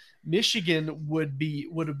mean, Michigan would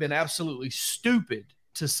have been absolutely stupid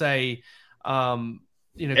to say,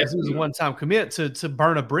 because it was a one-time commit to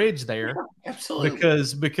burn a bridge there. Yeah, absolutely.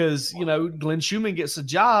 Because Glenn Schumann gets a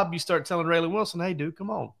job, you start telling Raylan Wilson, hey, dude, come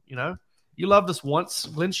on, you loved us once.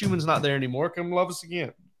 Glenn Schumann's not there anymore. Come love us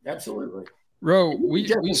again. Absolutely. Ro, we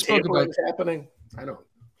spoke about happening. I don't.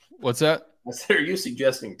 What's that? I said, are you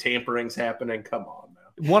suggesting tampering's happening? Come on,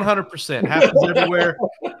 man. 100% happens everywhere.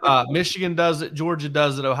 Michigan does it. Georgia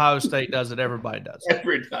does it. Ohio State does it. Everybody does it.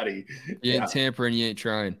 Everybody. You ain't tampering. You ain't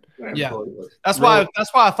trying. Absolutely. Yeah, that's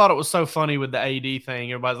why I thought it was so funny with the AD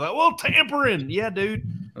thing. Everybody's like, "Well, tampering, yeah, dude."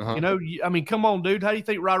 Uh-huh. I mean, come on, dude. How do you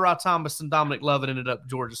think Ra Thomas and Dominic Lovett ended up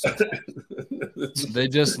Georgia State? They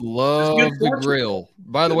just love the grill.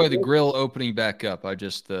 By the way, the grill opening back up. I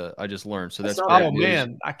just learned. So that's oh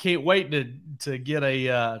man, I can't wait to get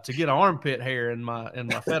an armpit hair in my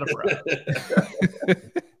feta fry.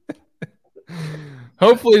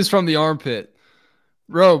 Hopefully, it's from the armpit.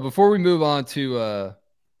 Ro, before we move on to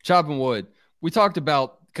chopping wood, we talked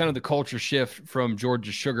about kind of the culture shift from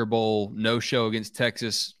Georgia's Sugar Bowl no-show against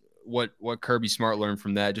Texas, what Kirby Smart learned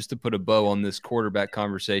from that, just to put a bow on this quarterback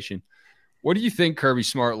conversation. What do you think Kirby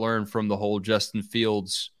Smart learned from the whole Justin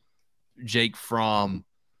Fields, Jake Fromm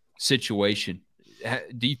situation?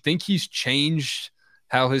 Do you think he's changed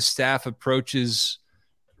how his staff approaches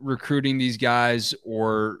recruiting these guys,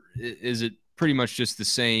 or is it pretty much just the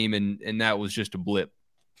same and that was just a blip?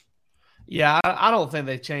 Yeah, I don't think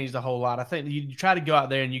they changed a whole lot. I think you try to go out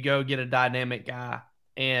there and you go get a dynamic guy,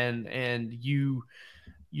 and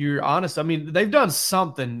you're honest. I mean, they've done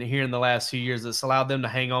something here in the last few years that's allowed them to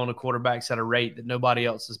hang on to quarterbacks at a rate that nobody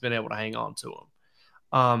else has been able to hang on to them.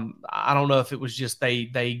 I don't know if it was just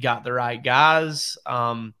they got the right guys.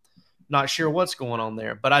 Not sure what's going on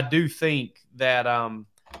there, but I do think that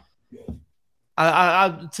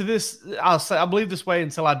I'll say I believe this way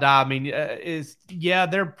until I die. I mean,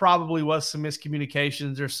 there probably was some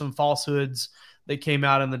miscommunications or some falsehoods that came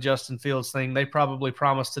out in the Justin Fields thing. They probably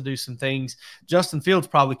promised to do some things. Justin Fields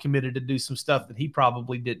probably committed to do some stuff that he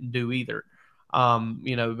probably didn't do either.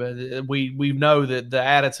 We know that the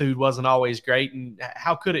attitude wasn't always great, and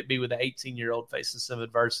how could it be with an 18-year-old facing some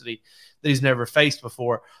adversity that he's never faced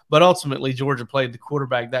before? But ultimately, Georgia played the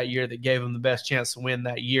quarterback that year that gave him the best chance to win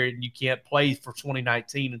that year, and you can't play for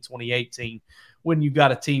 2019 and 2018 when you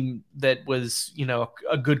got a team that was,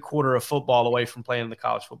 a good quarter of football away from playing in the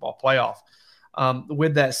college football playoff.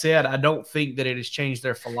 With that said, I don't think that it has changed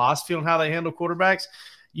their philosophy on how they handle quarterbacks.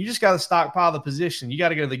 You just got to stockpile the position. You got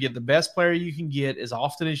to go to get the best player you can get as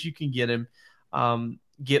often as you can get him.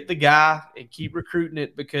 Get the guy and keep recruiting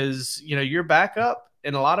it, because, your backup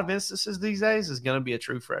in a lot of instances these days is going to be a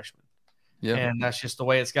true freshman. Yeah. And that's just the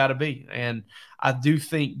way it's got to be. And I do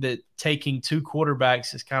think that taking two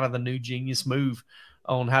quarterbacks is kind of the new genius move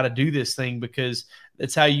on how to do this thing, because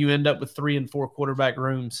it's how you end up with 3 and 4 quarterback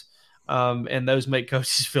rooms. And those make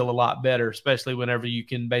coaches feel a lot better, especially whenever you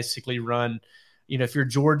can basically run – if you're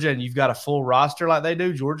Georgia and you've got a full roster like they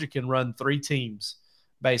do, Georgia can run 3 teams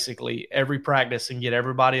basically every practice and get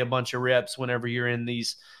everybody a bunch of reps whenever you're in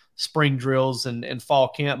these spring drills and fall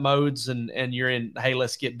camp modes and you're in, hey,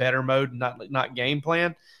 let's get better mode, not game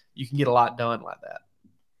plan. You can get a lot done like that.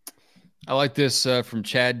 I like this from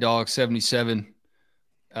Chad Dog 77,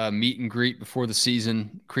 meet and greet before the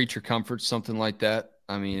season, creature comforts, something like that.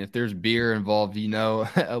 I mean, if there's beer involved,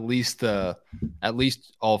 at least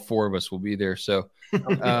all 4 of us will be there. So,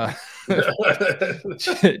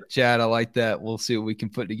 Chad, I like that. We'll see what we can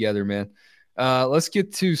put together, man. Let's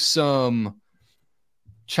get to some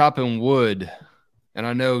chopping wood. And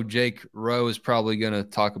I know Jake Rowe is probably going to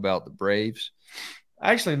talk about the Braves.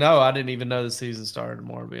 Actually, no, I didn't even know the season started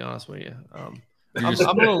tomorrow, to be honest with you. I'm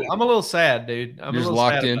a little sad, dude. I'm a little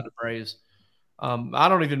sad about the Braves. I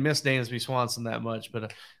don't even miss Dansby Swanson that much,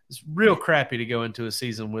 but it's real crappy to go into a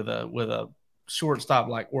season with a shortstop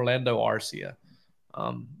like Orlando Arcia.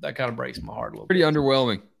 That kind of breaks my heart a little. Pretty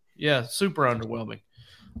underwhelming. Yeah, super underwhelming.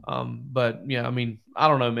 But yeah, I mean, I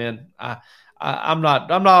don't know, man. I'm not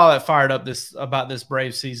all that fired up about this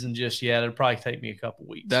Braves season just yet. It'll probably take me a couple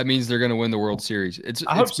weeks. That means they're going to win the World Series. It's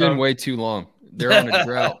been way too long. They're on a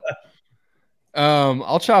drought.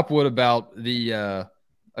 I'll chop wood about the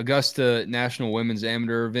Augusta National Women's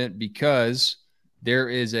Amateur event, because there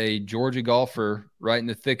is a Georgia golfer right in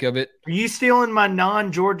the thick of it. Are you stealing my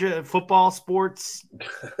non-Georgia football sports?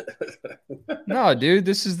 No, dude,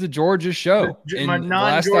 this is the Georgia show. And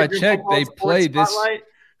last I checked, they play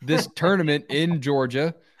this tournament in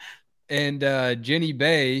Georgia. And Jenny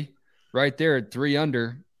Bay right there at 3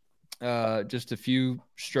 under, just a few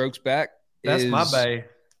strokes back. That's my Bay.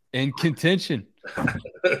 In contention.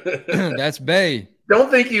 That's Bay. Don't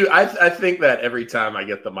think you. I think that every time I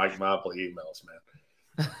get the Mike Mobley emails, man.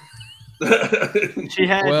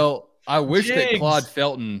 Well, I wish that Claude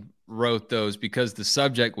Felton wrote those, because the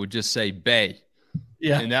subject would just say Bay.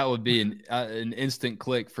 Yeah, and that would be an instant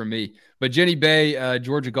click for me. But Jenny Bay,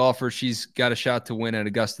 Georgia golfer, she's got a shot to win at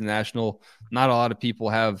Augusta National. Not a lot of people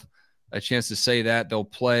have a chance to say that. They'll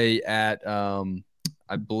play at,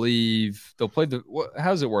 I believe they'll play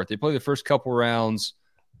how does it work? They play the first couple rounds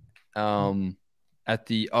at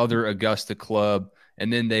the other Augusta club,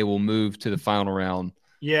 and then they will move to the final round.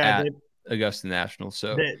 Yeah, Augusta National.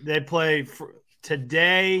 So they play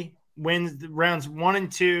today, wins rounds 1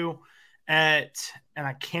 and 2 and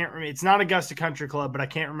I can't remember. It's not Augusta Country Club, but I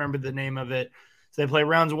can't remember the name of it. So they play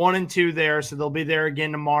rounds 1 and 2 there. So they'll be there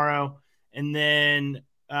again tomorrow. And then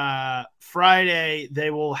Friday,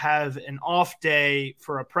 they will have an off day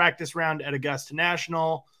for a practice round at Augusta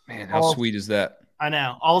National. Man, how sweet is that? I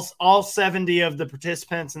know. All 70 of the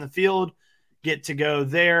participants in the field get to go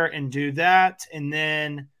there and do that. And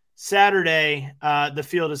then Saturday, the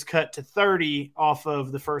field is cut to 30 off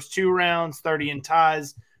of the first 2 rounds, 30 in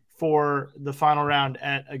ties for the final round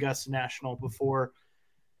at Augusta National before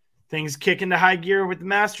things kick into high gear with the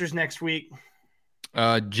Masters next week.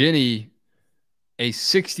 Jenny, a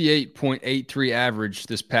 68.83 average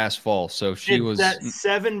this past fall. So she was at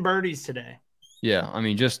 7 birdies today. Yeah, I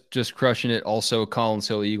mean, just crushing it. Also, Collins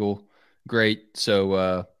Hill Eagle, great.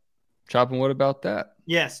 So, chopping, what about that?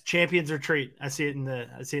 Yes, Champions Retreat. I see it in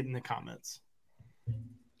the comments.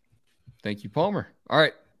 Thank you, Palmer. All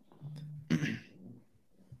right.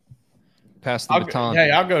 Pass the baton.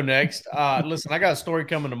 I'll go next. Listen, I got a story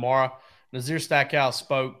coming tomorrow. Nazir Stackhouse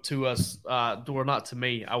spoke to us, or not to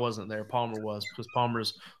me. I wasn't there. Palmer was, because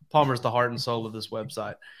Palmer's the heart and soul of this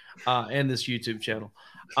website and this YouTube channel.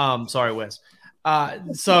 Sorry, Wes.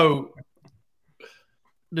 So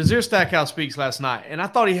Nazir Stackhouse speaks last night, and I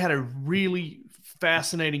thought he had a really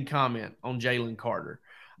fascinating comment on Jalen Carter.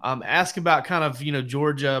 Ask about kind of,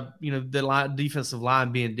 Georgia, the defensive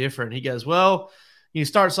line being different. He goes, well, he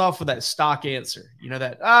starts off with that stock answer,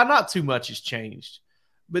 that not too much has changed.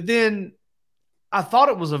 But then I thought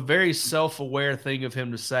it was a very self-aware thing of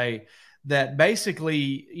him to say that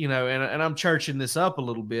basically, and I'm churching this up a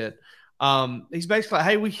little bit. He's basically like,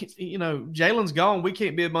 hey, Jalen's gone. We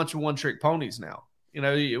can't be a bunch of one-trick ponies now. We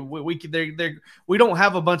don't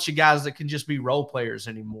have a bunch of guys that can just be role players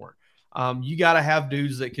anymore. You got to have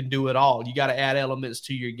dudes that can do it all. You got to add elements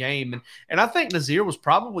to your game. And I think Nazir was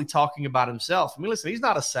probably talking about himself. I mean, listen, he's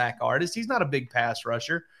not a sack artist. He's not a big pass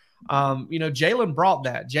rusher. Jalen brought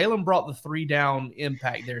that. Jalen brought the 3-down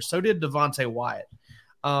impact there. So did Devontae Wyatt.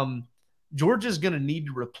 Georgia's going to need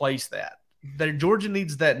to replace that. Georgia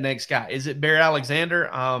needs that next guy. Is it Bear Alexander?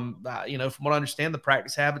 From what I understand, the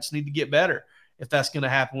practice habits need to get better if that's going to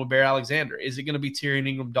happen with Bear Alexander. Is it going to be Tyrion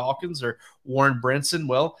Ingram-Dawkins or Warren Brinson?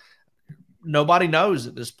 Well, nobody knows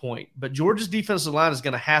at this point. But Georgia's defensive line is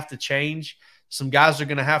going to have to change. Some guys are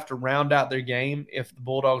going to have to round out their game if the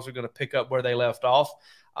Bulldogs are going to pick up where they left off.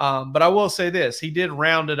 But I will say this: he did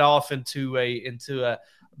round it off into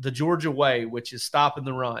the Georgia way, which is stopping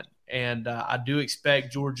the run. And I do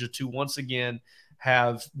expect Georgia to once again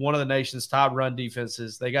have one of the nation's top run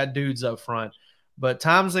defenses. They got dudes up front, but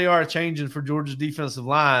times they are changing for Georgia's defensive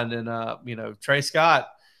line. And Trey Scott,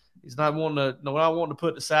 he's not wanting to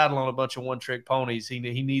put the saddle on a bunch of one-trick ponies. He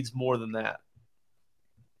needs more than that.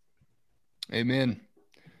 Amen.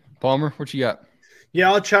 Palmer, what you got?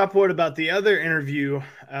 Yeah, I'll chop wood about the other interview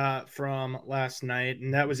from last night,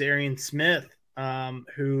 and that was Arian Smith,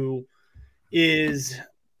 who is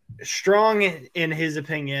strong in his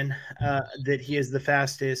opinion that he is the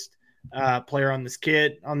fastest player on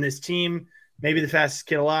this team, maybe the fastest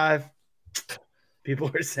kid alive.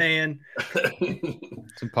 People are saying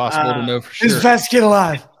it's impossible to know for sure. He's the fastest kid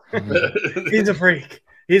alive. He's a freak.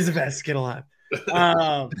 He's the fastest kid alive.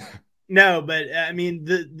 No, but I mean,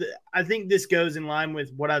 I think this goes in line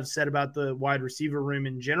with what I've said about the wide receiver room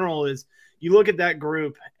in general. Is you look at that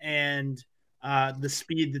group and the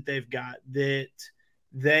speed that they've got, that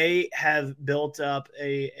they have built up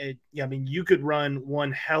you could run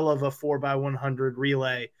one hell of a 4x100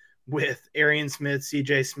 relay with Arian Smith,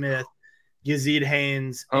 CJ Smith, Yazid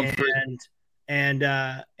Haynes, and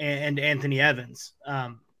Anthony Evans.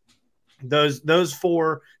 Those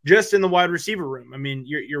four just in the wide receiver room. I mean,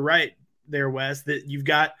 you're right there, Wes, that you've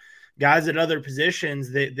got guys at other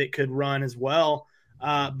positions that could run as well.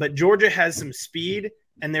 But Georgia has some speed,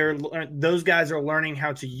 and those guys are learning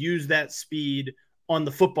how to use that speed on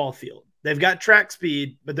the football field. They've got track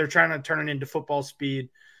speed, but they're trying to turn it into football speed.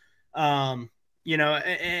 And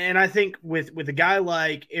I think with a guy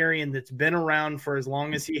like Arian that's been around for as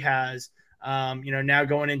long as he has, now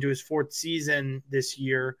going into his 4th season this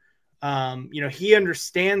year, he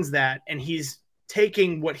understands that, and he's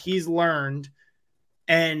taking what he's learned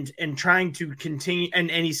and trying to continue, and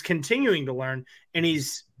he's continuing to learn, and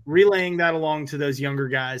he's relaying that along to those younger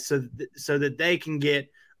guys so that they can get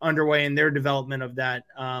underway in their development of that.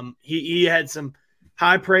 He had some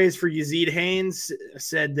high praise for Yazid Haynes,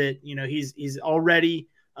 said that, he's already,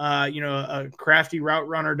 a crafty route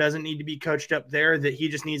runner, doesn't need to be coached up there, that he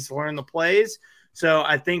just needs to learn the plays. So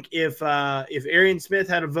I think if Arian Smith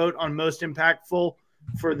had a vote on most impactful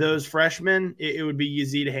for those freshmen, it would be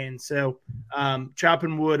Yazid Haynes. So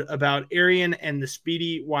chopping wood about Arian and the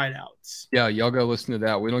speedy wideouts. Yeah, y'all go listen to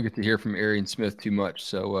that. We don't get to hear from Arian Smith too much,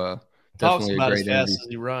 so talks definitely about a great as fast interview. as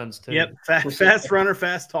he runs too. Yep, fast runner,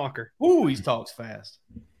 fast talker. Ooh, he talks fast.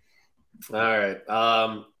 All right.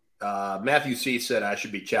 Matthew C said I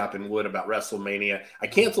should be chopping wood about WrestleMania. I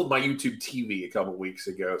canceled my YouTube TV a couple weeks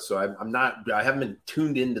ago, so I haven't been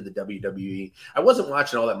tuned into the WWE. I wasn't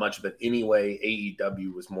watching all that much of it anyway.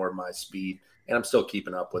 AEW was more my speed, and I'm still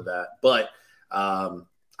keeping up with that. But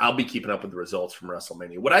I'll be keeping up with the results from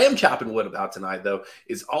WrestleMania. What I am chopping wood about tonight, though,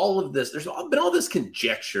 is all of this. There's been all this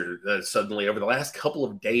conjecture suddenly over the last couple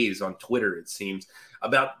of days on Twitter, it seems,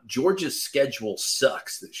 about Georgia's schedule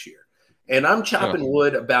sucks this year. And I'm chopping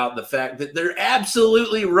wood about the fact that they're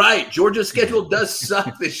absolutely right. Georgia's schedule does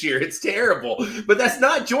suck this year. It's terrible. But that's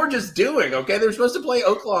not Georgia's doing, okay? They're supposed to play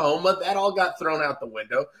Oklahoma. That all got thrown out the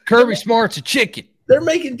window. Kirby Smart's a chicken. They're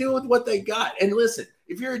making do with what they got. And listen,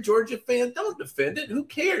 if you're a Georgia fan, don't defend it. Who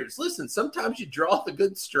cares? Listen, sometimes you draw the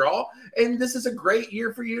good straw, and this is a great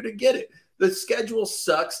year for you to get it. The schedule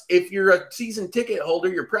sucks. If you're a season ticket holder,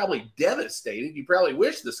 you're probably devastated. You probably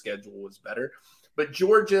wish the schedule was better. But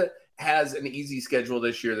Georgia has an easy schedule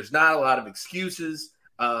this year. There's not a lot of excuses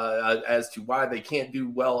as to why they can't do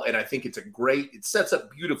well. And I think it sets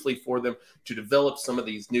up beautifully for them to develop some of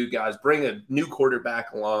these new guys, bring a new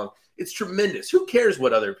quarterback along. It's tremendous. Who cares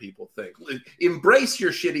what other people think? Embrace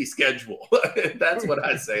your shitty schedule. That's what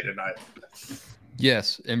I say tonight.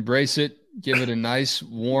 Yes, embrace it. Give it a nice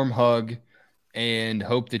warm hug and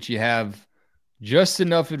hope that you have just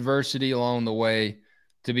enough adversity along the way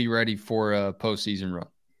to be ready for a postseason run.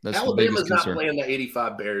 That's Alabama's not playing the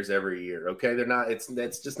 85 Bears every year, okay? They're not.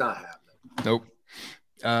 That's just not happening.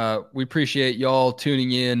 Nope. We appreciate y'all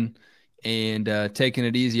tuning in and taking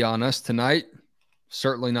it easy on us tonight.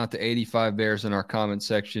 Certainly not the 85 Bears in our comment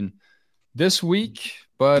section this week,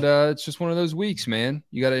 but it's just one of those weeks, man.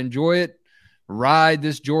 You got to enjoy it, ride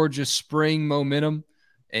this Georgia spring momentum,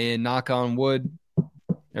 and knock on wood,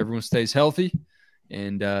 everyone stays healthy,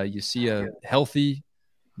 and you see a healthy,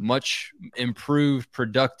 much improved,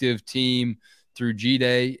 productive team through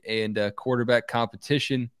G-Day and quarterback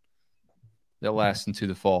competition that lasts into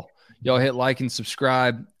the fall. Y'all hit like and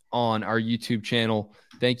subscribe on our YouTube channel.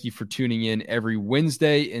 Thank you for tuning in every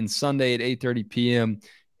Wednesday and Sunday at 8:30 p.m.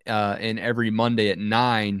 And every Monday at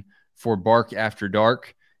 9 for Bark After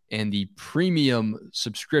Dark and the premium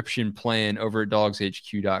subscription plan over at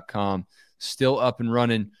dogshq.com. Still up and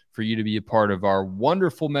running for you to be a part of our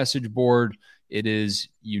wonderful message board. It is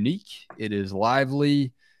unique. It is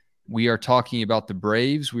lively. We are talking about the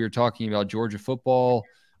Braves. We are talking about Georgia football.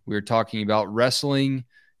 We are talking about wrestling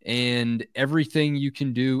and everything you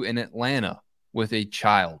can do in Atlanta with a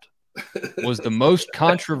child was the most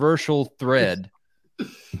controversial thread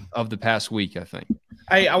of the past week, I think.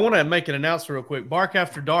 Hey, I want to make an announcement real quick. Bark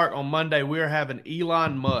After Dark on Monday, we are having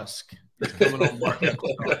Elon Musk coming on Bark After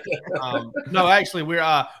Dark. No, actually,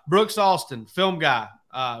 we're Brooks Austin, film guy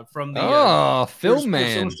from the film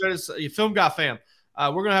man, film guy fam.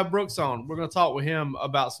 We're gonna have Brooks on. We're gonna talk with him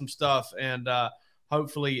about some stuff and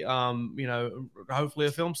hopefully, hopefully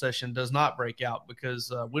a film session does not break out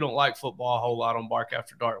because we don't like football a whole lot on Bark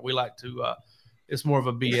After Dark. We like to, it's more of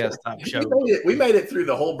a BS type show. We made it through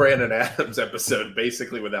the whole Brandon Adams episode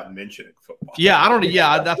basically without mentioning football. Yeah,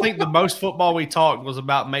 I think the most football we talked was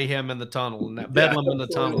about mayhem in the tunnel and that bedlam in the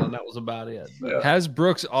tunnel, and that was about it. Yeah. Has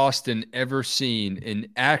Brooks Austin ever seen an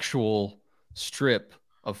actual strip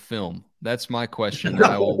of film? That's my question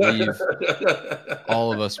that I will leave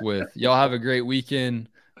all of us with. Y'all have a great weekend.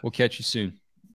 We'll catch you soon.